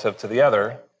moves relative to the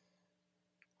other,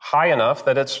 high enough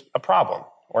that it's a problem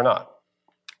or not?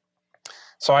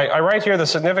 So I write here the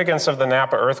significance of the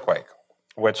Napa earthquake,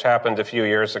 which happened a few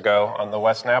years ago on the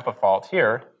West Napa Fault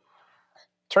here.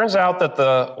 Turns out that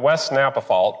the West Napa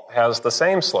Fault has the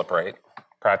same slip rate,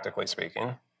 practically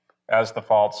speaking, as the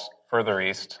faults further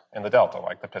east in the delta,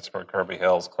 like the Pittsburgh, Kirby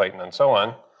Hills, Clayton, and so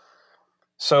on.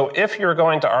 So if you're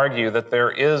going to argue that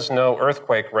there is no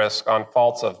earthquake risk on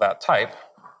faults of that type,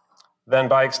 then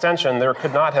by extension, there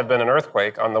could not have been an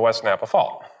earthquake on the West Napa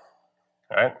Fault,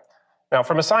 right? Now,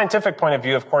 from a scientific point of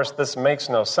view, of course, this makes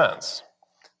no sense.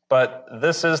 But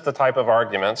this is the type of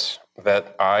arguments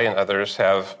that I and others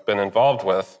have been involved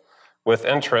with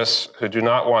interests who do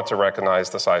not want to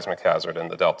recognize the seismic hazard in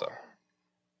the delta.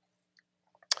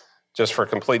 Just for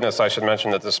completeness, I should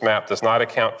mention that this map does not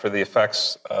account for the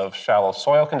effects of shallow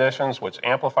soil conditions, which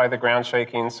amplify the ground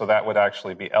shaking, so that would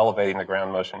actually be elevating the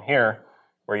ground motion here,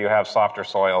 where you have softer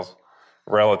soils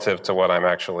relative to what I'm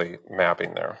actually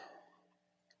mapping there.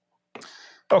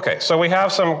 Okay, so we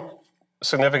have some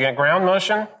significant ground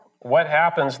motion. What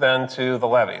happens then to the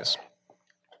levees?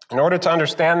 In order to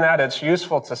understand that, it's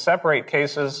useful to separate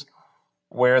cases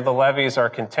where the levees are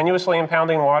continuously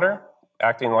impounding water,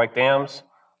 acting like dams,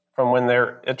 from when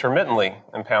they're intermittently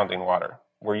impounding water,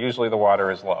 where usually the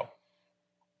water is low.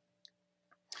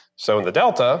 So in the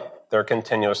delta, they're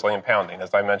continuously impounding.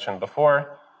 As I mentioned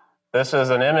before, this is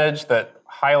an image that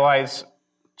highlights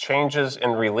changes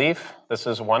in relief. This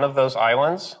is one of those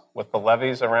islands with the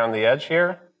levees around the edge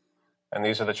here, and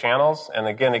these are the channels. And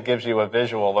again, it gives you a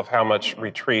visual of how much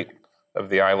retreat of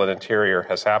the island interior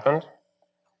has happened.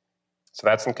 So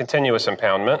that's in continuous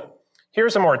impoundment.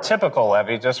 Here's a more typical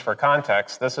levee, just for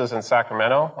context. This is in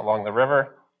Sacramento along the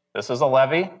river. This is a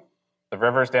levee. The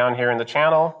river's down here in the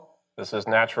channel. This is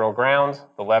natural ground.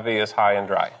 The levee is high and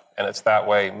dry, and it's that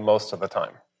way most of the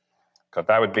time. Because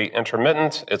that would be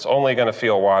intermittent. It's only going to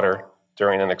feel water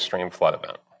during an extreme flood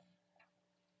event.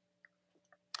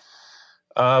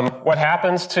 What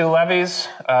happens to levees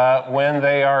when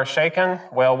they are shaken?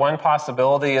 Well, one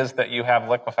possibility is that you have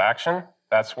liquefaction.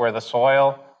 That's where the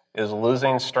soil is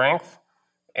losing strength.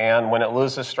 And when it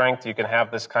loses strength, you can have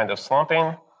this kind of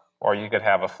slumping, or you could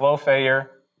have a flow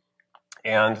failure.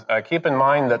 And keep in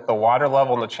mind that the water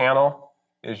level in the channel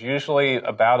is usually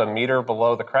about a meter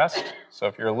below the crest. So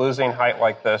if you're losing height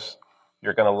like this,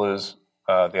 you're going to lose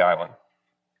the island.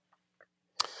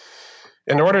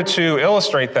 In order to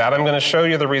illustrate that, I'm going to show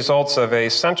you the results of a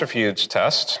centrifuge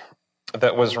test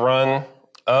that was run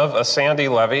of a sandy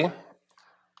levee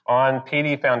on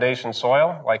PD foundation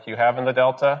soil, like you have in the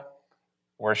delta.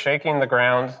 We're shaking the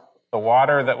ground. The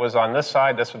water that was on this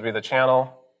side, this would be the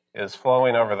channel, is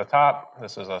flowing over the top.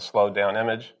 This is a slowed down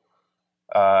image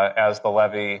as the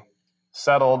levee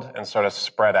settled and sort of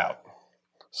spread out.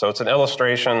 So it's an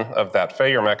illustration of that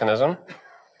failure mechanism.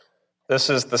 This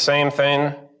is the same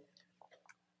thing.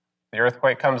 The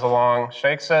earthquake comes along,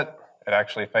 shakes it. It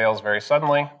actually fails very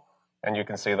suddenly, and you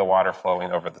can see the water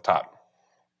flowing over the top.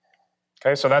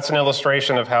 Okay, so that's an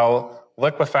illustration of how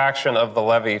liquefaction of the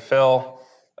levee fill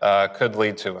could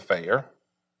lead to a failure.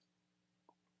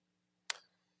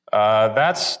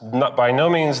 That's not, by no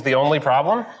means the only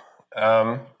problem.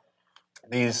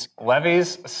 These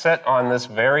levees sit on this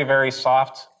very, very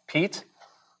soft peat,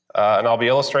 and I'll be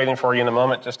illustrating for you in a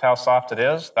moment just how soft it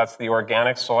is. That's the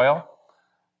organic soil.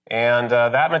 And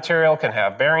that material can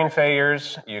have bearing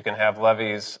failures. You can have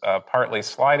levees partly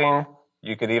sliding.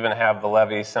 You could even have the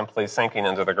levee simply sinking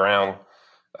into the ground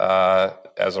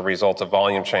as a result of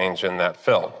volume change in that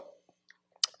fill.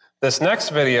 This next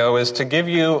video is to give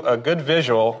you a good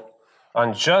visual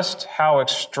on just how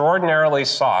extraordinarily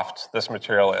soft this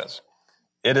material is.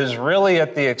 It is really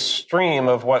at the extreme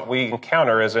of what we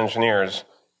encounter as engineers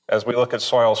as we look at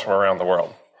soils from around the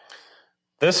world.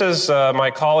 This is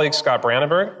my colleague, Scott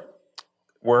Brandenburg.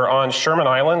 We're on Sherman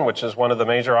Island, which is one of the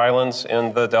major islands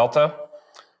in the Delta.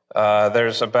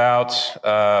 There's about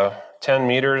 10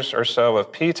 meters or so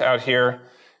of peat out here.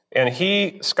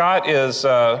 And Scott is,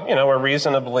 a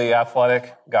reasonably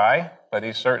athletic guy, but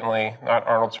he's certainly not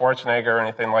Arnold Schwarzenegger or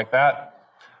anything like that.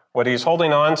 What he's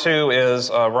holding on to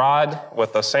is a rod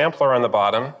with a sampler on the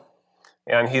bottom,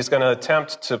 and he's going to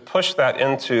attempt to push that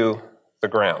into the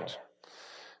ground.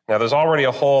 Now, there's already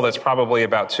a hole that's probably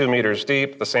about 2 meters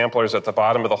deep. The sampler's at the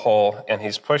bottom of the hole, and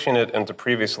he's pushing it into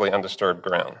previously undisturbed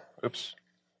ground. Oops.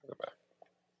 Go back.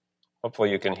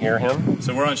 Hopefully you can hear him.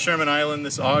 So we're on Sherman Island.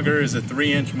 This auger is a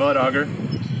 3-inch mud auger.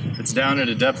 It's down at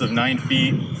a depth of 9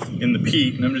 feet in the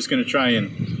peat, and I'm just going to try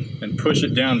and push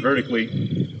it down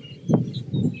vertically.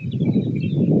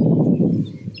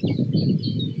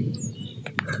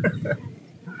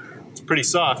 It's pretty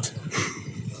soft.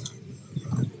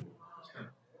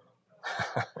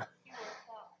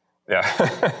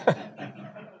 Yeah.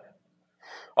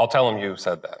 I'll tell him you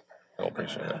said that. He'll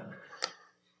appreciate it.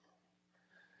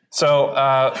 So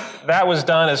that was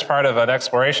done as part of an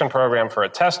exploration program for a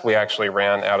test we actually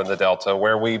ran out in the Delta,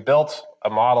 where we built a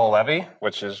model levee,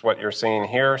 which is what you're seeing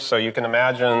here. So you can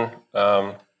imagine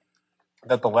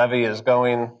that the levee is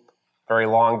going very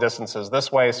long distances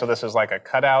this way. So this is like a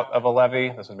cutout of a levee.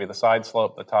 This would be the side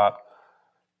slope, the top.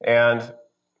 And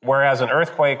whereas an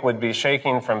earthquake would be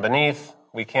shaking from beneath,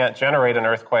 we can't generate an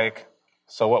earthquake.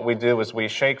 So what we do is we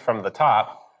shake from the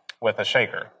top with a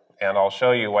shaker. And I'll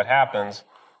show you what happens.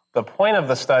 The point of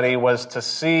the study was to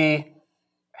see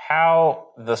how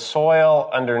the soil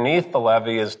underneath the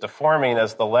levee is deforming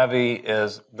as the levee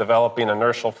is developing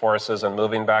inertial forces and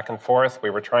moving back and forth. We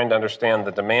were trying to understand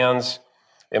the demands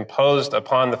imposed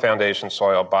upon the foundation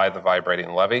soil by the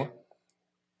vibrating levee.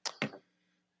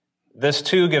 This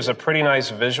too gives a pretty nice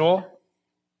visual.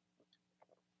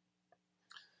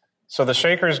 So the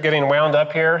shaker is getting wound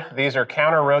up here. These are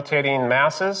counter-rotating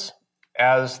masses.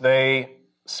 As they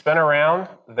spin around,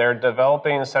 they're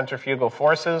developing centrifugal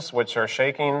forces, which are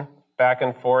shaking back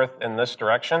and forth in this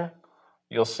direction.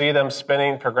 You'll see them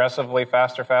spinning progressively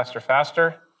faster, faster,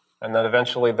 faster, and then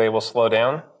eventually they will slow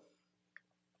down.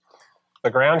 The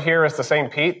ground here is the same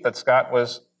peat that Scott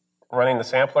was running the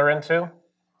sampler into.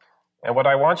 And what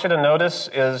I want you to notice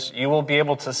is you will be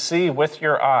able to see with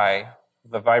your eye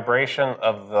the vibration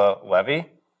of the levee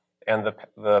and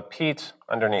the peat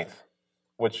underneath,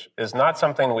 which is not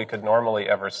something we could normally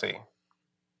ever see.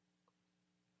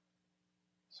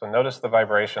 So notice the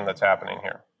vibration that's happening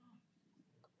here.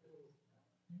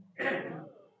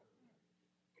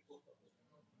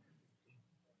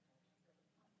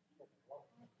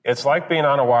 It's like being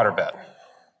on a waterbed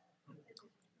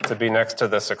to be next to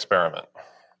this experiment.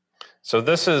 So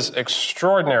this is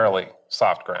extraordinarily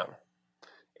soft ground.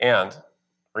 And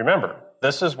remember,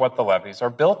 this is what the levees are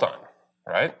built on,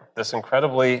 right? This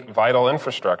incredibly vital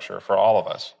infrastructure for all of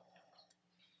us.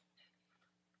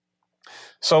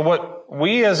 So what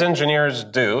we as engineers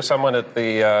do, someone at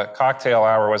the cocktail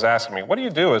hour was asking me, what do you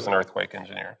do as an earthquake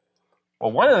engineer?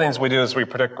 Well, one of the things we do is we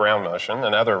predict ground motion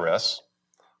and other risks.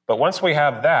 But once we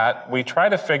have that, we try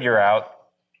to figure out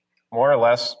more or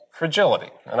less fragility.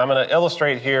 And I'm going to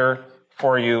illustrate here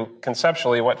for you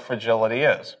conceptually what fragility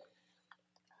is.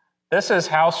 This is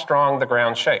how strong the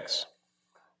ground shakes.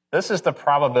 This is the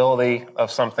probability of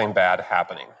something bad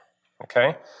happening,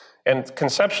 okay? And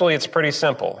conceptually, it's pretty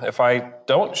simple. If I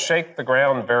don't shake the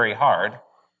ground very hard,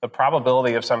 the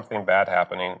probability of something bad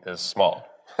happening is small.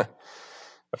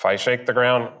 If I shake the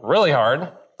ground really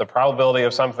hard, the probability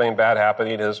of something bad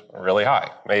happening is really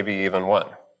high, maybe even 1.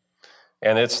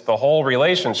 And it's the whole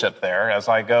relationship there. As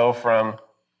I go from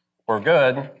we're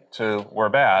good to we're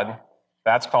bad,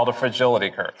 that's called a fragility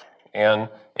curve. And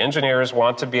engineers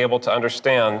want to be able to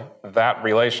understand that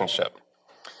relationship.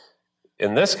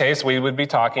 In this case, we would be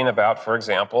talking about, for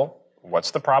example,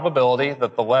 what's the probability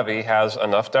that the levee has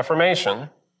enough deformation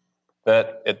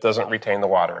that it doesn't retain the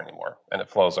water anymore and it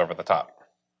flows over the top.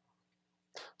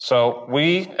 So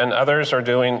we and others are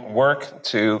doing work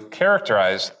to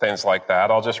characterize things like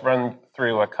that. I'll just run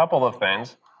through a couple of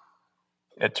things.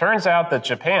 It turns out that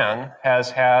Japan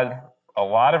has had a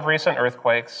lot of recent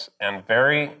earthquakes and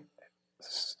very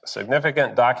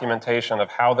significant documentation of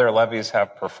how their levees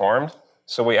have performed.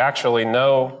 So we actually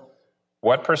know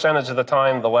what percentage of the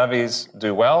time the levees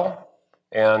do well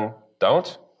and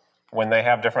don't when they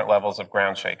have different levels of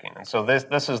ground shaking. And so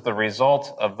this is the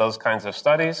result of those kinds of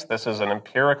studies. This is an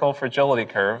empirical fragility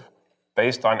curve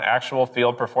based on actual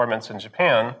field performance in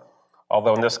Japan,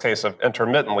 although in this case of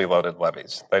intermittently loaded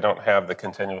levees. They don't have the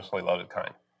continuously loaded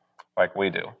kind like we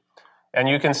do. And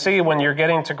you can see when you're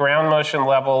getting to ground motion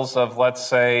levels of, let's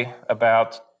say,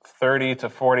 about 30 to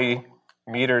 40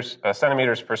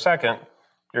 centimeters per second,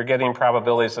 you're getting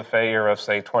probabilities of failure of,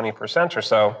 say, 20% or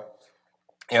so.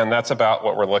 And that's about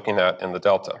what we're looking at in the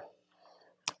delta,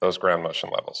 those ground motion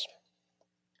levels.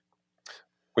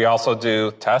 We also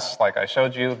do tests, like I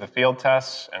showed you, the field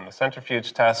tests and the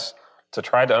centrifuge tests, to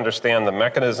try to understand the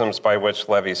mechanisms by which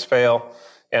levees fail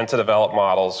and to develop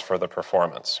models for the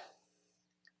performance.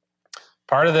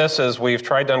 Part of this is we've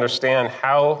tried to understand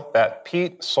how that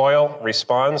peat soil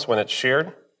responds when it's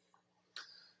sheared.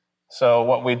 So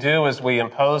what we do is we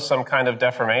impose some kind of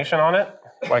deformation on it,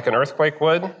 like an earthquake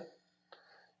would.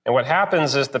 And what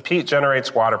happens is the peat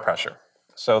generates water pressure.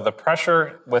 So the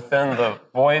pressure within the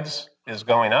voids is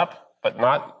going up, but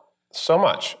not so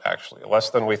much, actually, less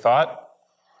than we thought.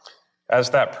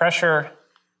 As that pressure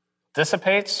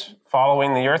dissipates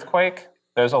following the earthquake,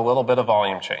 there's a little bit of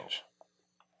volume change.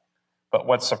 But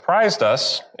what surprised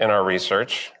us in our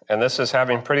research, and this is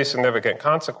having pretty significant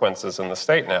consequences in the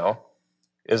state now,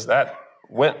 is that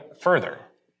went further.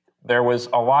 There was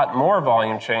a lot more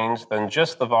volume change than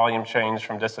just the volume change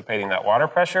from dissipating that water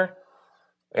pressure.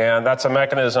 And that's a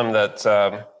mechanism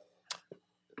that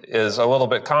is a little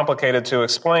bit complicated to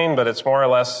explain, but it's more or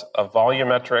less a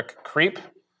volumetric creep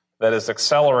that is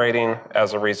accelerating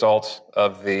as a result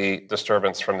of the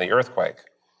disturbance from the earthquake.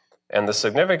 And the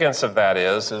significance of that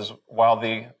is while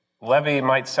the levee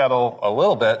might settle a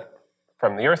little bit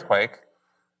from the earthquake,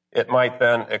 it might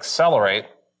then accelerate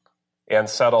and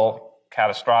settle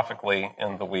catastrophically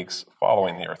in the weeks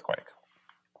following the earthquake.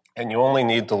 And you only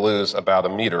need to lose about a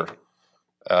meter,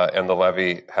 and the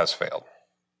levee has failed.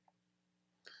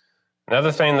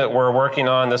 Another thing that we're working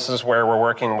on, this is where we're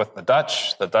working with the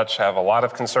Dutch. The Dutch have a lot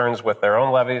of concerns with their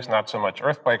own levees, not so much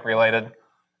earthquake related,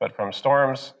 but from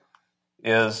storms,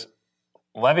 is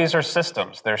levees are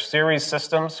systems. They're series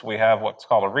systems. We have what's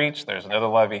called a reach. There's another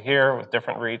levee here with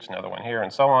different reach, another one here,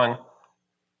 and so on.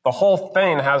 The whole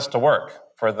thing has to work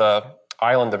for the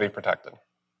island to be protected.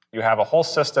 You have a whole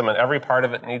system and every part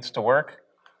of it needs to work.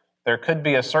 There could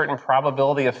be a certain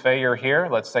probability of failure here,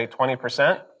 let's say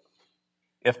 20%.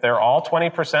 If they're all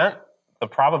 20%, the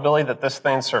probability that this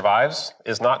thing survives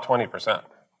is not 20%.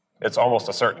 It's almost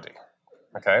a certainty,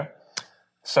 okay?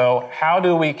 So how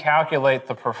do we calculate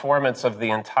the performance of the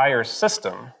entire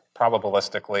system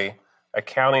probabilistically,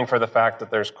 accounting for the fact that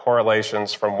there's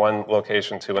correlations from one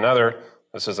location to another?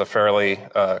 This is a fairly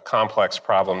complex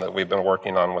problem that we've been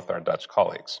working on with our Dutch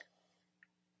colleagues.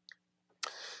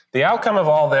 The outcome of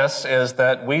all this is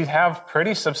that we have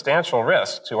pretty substantial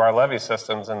risk to our levee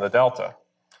systems in the Delta.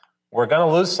 We're going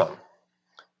to lose some.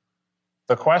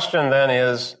 The question then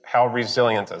is, how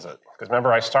resilient is it? Because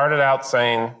remember, I started out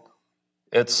saying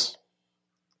it's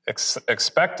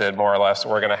expected, more or less, that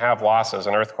we're going to have losses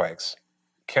and earthquakes.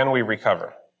 Can we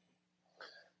recover?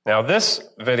 Now, this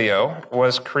video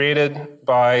was created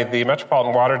by the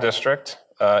Metropolitan Water District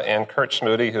and Kurt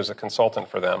Schmoody, who's a consultant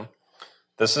for them.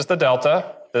 This is the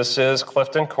Delta. This is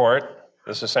Clifton Court.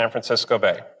 This is San Francisco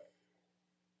Bay.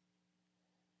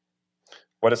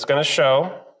 What it's going to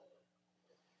show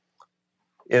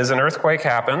is an earthquake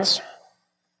happens,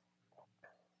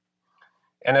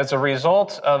 and as a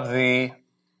result of the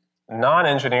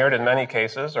non-engineered, in many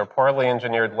cases, or poorly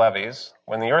engineered levees,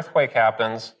 when the earthquake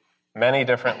happens, many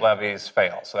different levees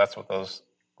fail. So that's what those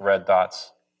red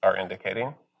dots are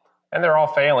indicating. And they're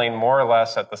all failing more or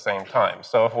less at the same time.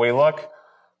 So if we look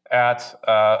at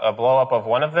a blow-up of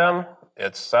one of them,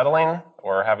 it's settling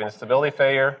or having a stability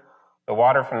failure. The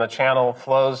water from the channel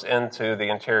flows into the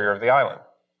interior of the island.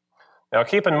 Now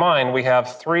keep in mind, we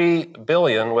have 3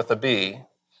 billion, with a B,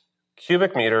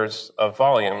 cubic meters of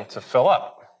volume to fill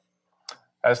up.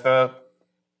 As the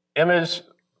image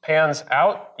pans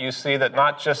out, you see that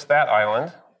not just that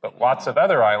island, but lots of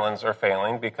other islands are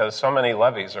failing because so many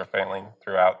levees are failing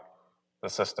throughout the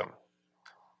system.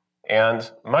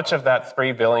 And much of that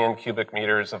 3 billion cubic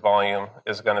meters of volume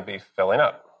is going to be filling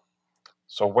up.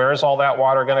 So where's all that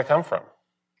water going to come from?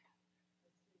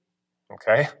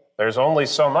 Okay, there's only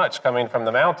so much coming from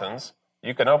the mountains.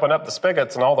 You can open up the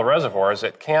spigots and all the reservoirs.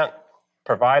 It can't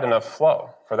provide enough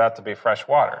flow for that to be fresh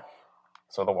water.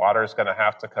 So the water is going to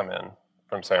have to come in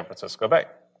from San Francisco Bay,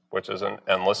 which is an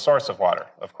endless source of water,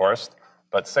 of course,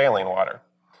 but saline water.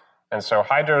 And so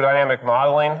hydrodynamic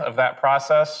modeling of that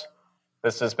process,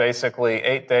 this is basically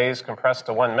 8 days compressed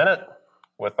to 1 minute,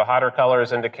 with the hotter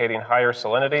colors indicating higher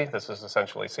salinity. This is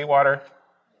essentially seawater.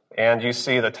 And you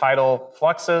see the tidal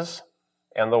fluxes,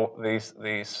 and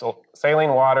the saline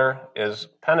water is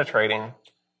penetrating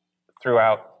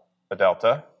throughout the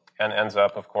Delta and ends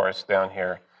up, of course, down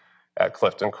here at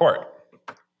Clifton Court.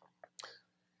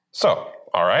 So,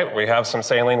 all right, we have some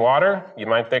saline water. You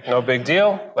might think no big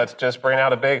deal. Let's just bring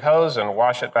out a big hose and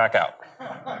wash it back out,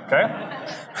 okay?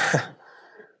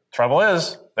 Trouble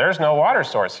is, there's no water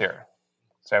source here.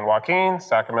 San Joaquin,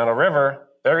 Sacramento River,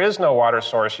 there is no water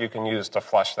source you can use to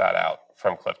flush that out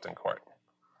from Clifton Court.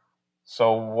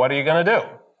 So what are you going to do?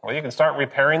 Well, you can start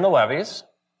repairing the levees,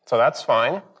 so that's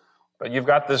fine, but you've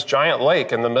got this giant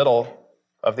lake in the middle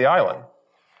of the island.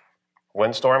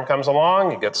 Windstorm comes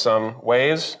along, you get some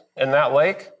waves in that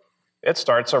lake, it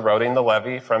starts eroding the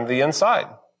levee from the inside.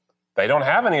 They don't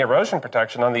have any erosion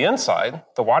protection on the inside.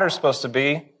 The water's supposed to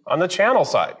be on the channel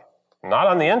side, not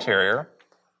on the interior.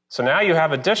 So now you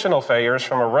have additional failures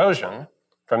from erosion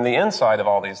from the inside of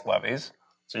all these levees.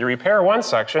 So you repair one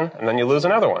section, and then you lose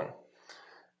another one.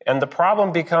 And the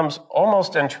problem becomes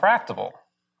almost intractable.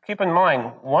 Keep in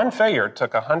mind, one failure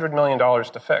took $100 million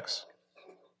to fix.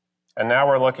 And now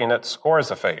we're looking at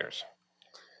scores of failures.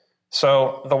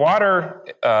 So the water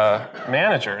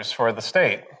managers for the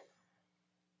state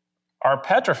are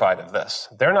petrified of this.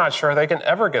 They're not sure they can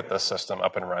ever get this system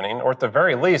up and running, or at the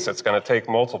very least, it's going to take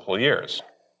multiple years.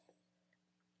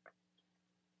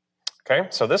 Okay,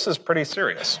 so this is pretty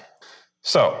serious.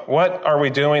 So what are we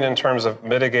doing in terms of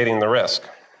mitigating the risk?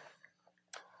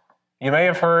 You may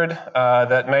have heard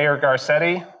that Mayor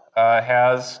Garcetti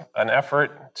has an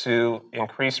effort to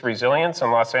increase resilience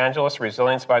in Los Angeles,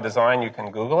 Resilience by Design. You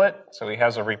can Google it. So he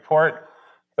has a report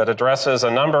that addresses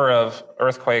a number of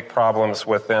earthquake problems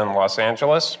within Los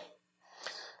Angeles.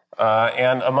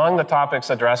 And among the topics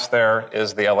addressed there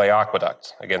is the LA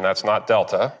Aqueduct. Again, that's not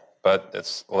Delta, but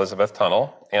it's Elizabeth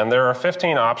Tunnel. And there are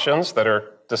 15 options that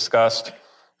are discussed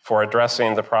for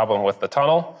addressing the problem with the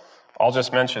tunnel. I'll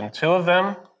just mention 2 of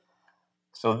them.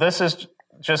 So this is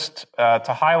just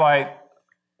to highlight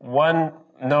one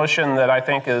notion that I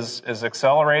think is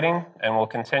accelerating and will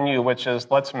continue, which is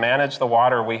let's manage the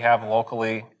water we have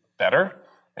locally better,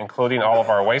 including all of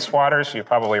our wastewaters. You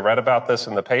probably read about this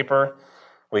in the paper.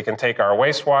 We can take our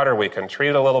wastewater, we can treat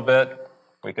it a little bit,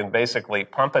 we can basically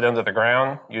pump it into the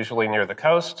ground, usually near the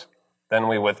coast, then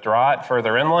we withdraw it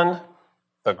further inland.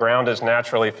 The ground is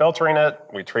naturally filtering it,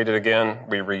 we treat it again,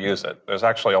 we reuse it. There's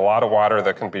actually a lot of water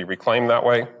that can be reclaimed that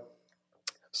way.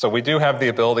 So we do have the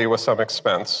ability, with some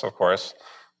expense, of course,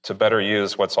 to better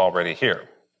use what's already here.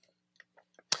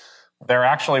 They're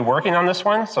actually working on this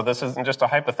one, so this isn't just a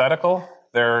hypothetical.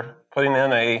 They're putting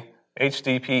in a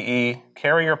HDPE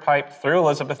carrier pipe through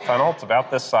Elizabeth Tunnel. It's about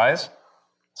this size.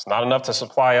 It's not enough to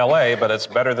supply LA, but it's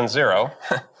better than zero.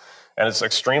 And it's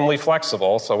extremely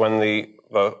flexible, so when the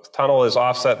tunnel is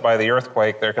offset by the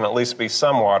earthquake, there can at least be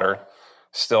some water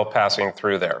still passing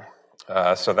through there.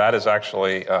 So that is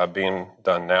actually being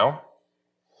done now.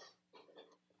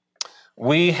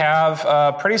 We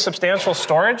have pretty substantial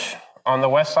storage on the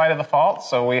west side of the fault.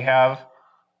 So we have,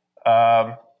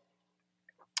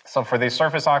 so for these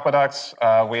surface aqueducts,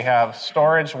 we have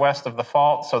storage west of the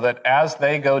fault so that as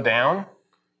they go down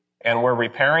and we're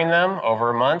repairing them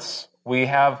over months, we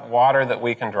have water that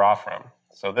we can draw from.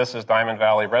 So this is Diamond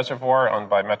Valley Reservoir owned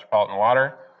by Metropolitan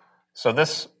Water. So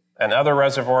this and other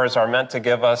reservoirs are meant to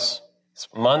give us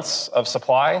months of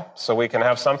supply so we can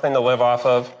have something to live off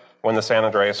of when the San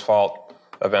Andreas Fault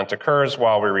event occurs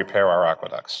while we repair our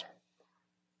aqueducts.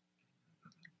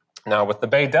 Now with the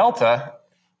Bay Delta,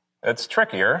 it's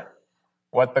trickier.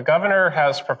 What the governor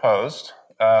has proposed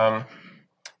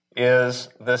is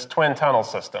this twin tunnel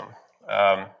system.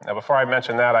 Now before I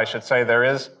mention that, I should say there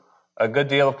is a good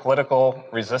deal of political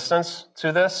resistance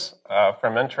to this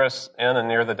from interests in and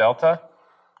near the Delta.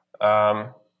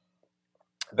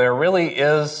 There really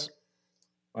is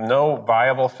no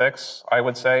viable fix, I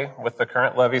would say, with the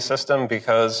current levee system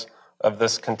because of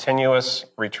this continuous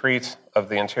retreat of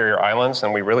the interior islands,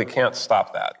 and we really can't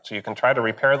stop that. So you can try to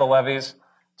repair the levees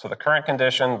to the current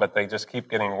condition, but they just keep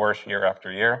getting worse year after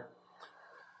year.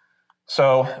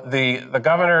 So the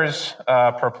governor's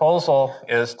proposal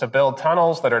is to build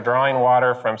tunnels that are drawing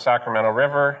water from Sacramento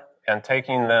River and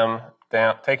taking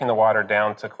the water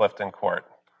down to Clifton Court.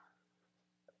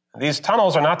 These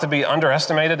tunnels are not to be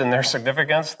underestimated in their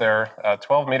significance. They're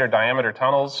 12-meter diameter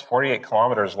tunnels, 48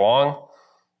 kilometers long,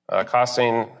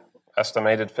 costing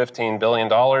estimated $15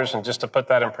 billion. And just to put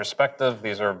that in perspective,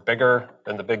 these are bigger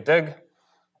than the Big Dig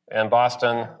in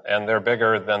Boston, and they're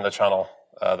bigger than the tunnel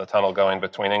going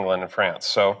between England and France.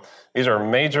 So these are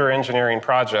major engineering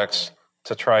projects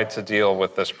to try to deal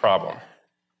with this problem.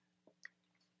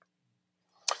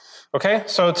 Okay,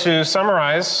 so to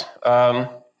summarize,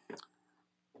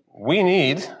 we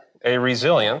need a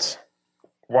resilient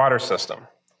water system.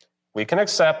 We can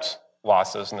accept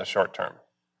losses in the short term.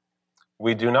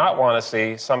 We do not want to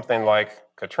see something like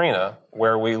Katrina,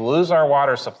 where we lose our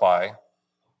water supply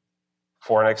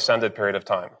for an extended period of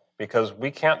time, because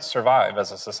we can't survive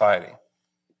as a society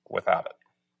without it.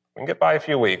 We can get by a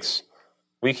few weeks.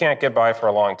 We can't get by for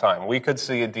a long time. We could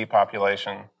see a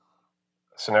depopulation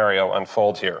scenario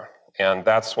unfold here, and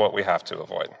that's what we have to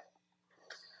avoid.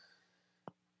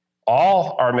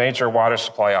 All our major water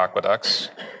supply aqueducts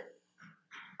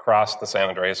cross the San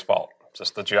Andreas Fault,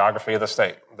 just the geography of the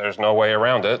state. There's no way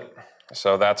around it,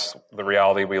 so that's the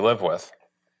reality we live with.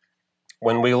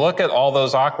 When we look at all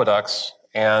those aqueducts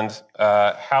and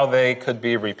how they could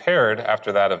be repaired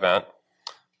after that event,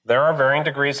 there are varying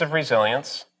degrees of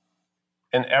resilience.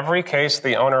 In every case,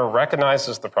 the owner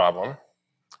recognizes the problem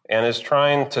and is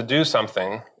trying to do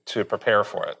something to prepare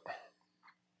for it.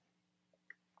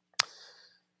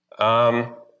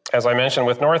 As I mentioned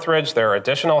with Northridge, there are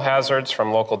additional hazards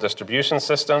from local distribution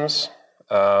systems,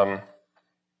 and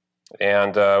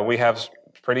we have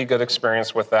pretty good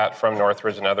experience with that from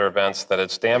Northridge and other events, that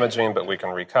it's damaging, but we can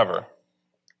recover.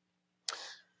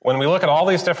 When we look at all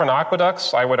these different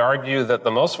aqueducts, I would argue that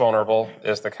the most vulnerable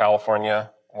is the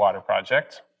California Water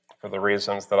Project, for the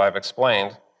reasons that I've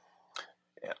explained.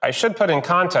 I should put in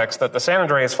context that the San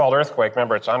Andreas Fault earthquake,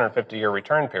 remember, it's a 150-year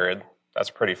return period. That's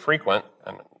pretty frequent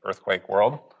in the earthquake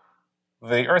world.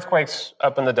 The earthquakes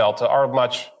up in the Delta are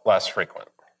much less frequent.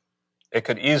 It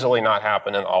could easily not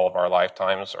happen in all of our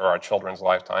lifetimes or our children's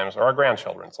lifetimes or our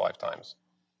grandchildren's lifetimes,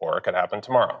 or it could happen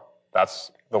tomorrow.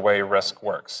 That's the way risk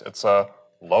works. It's a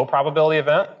low probability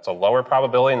event. It's a lower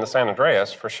probability in the San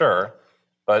Andreas for sure,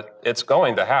 but it's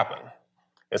going to happen.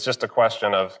 It's just a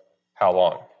question of how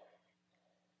long.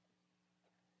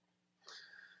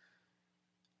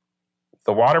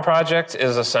 The water project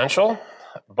is essential,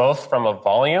 both from a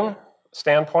volume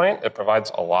standpoint, it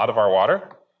provides a lot of our water,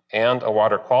 and a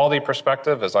water quality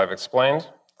perspective, as I've explained.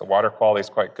 The water quality is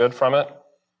quite good from it.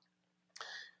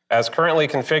 As currently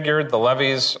configured, the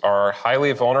levees are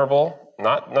highly vulnerable,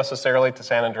 not necessarily to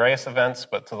San Andreas events,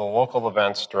 but to the local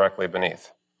events directly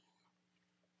beneath.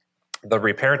 The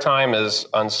repair time is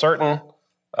uncertain.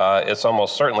 It's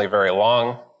almost certainly very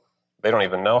long. They don't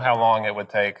even know how long it would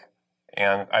take.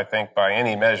 And I think by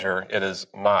any measure, it is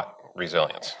not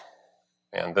resilient.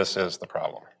 And this is the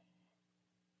problem.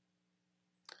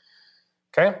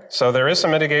 Okay, so there is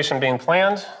some mitigation being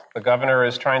planned. The governor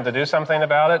is trying to do something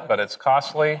about it, but it's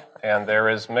costly, and there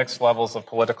is mixed levels of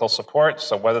political support.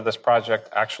 So whether this project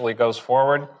actually goes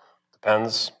forward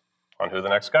depends on who the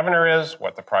next governor is,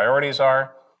 what the priorities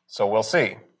are. So we'll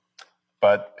see.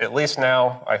 But at least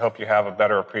now, I hope you have a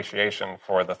better appreciation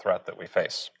for the threat that we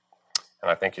face. And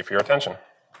I thank you for your attention.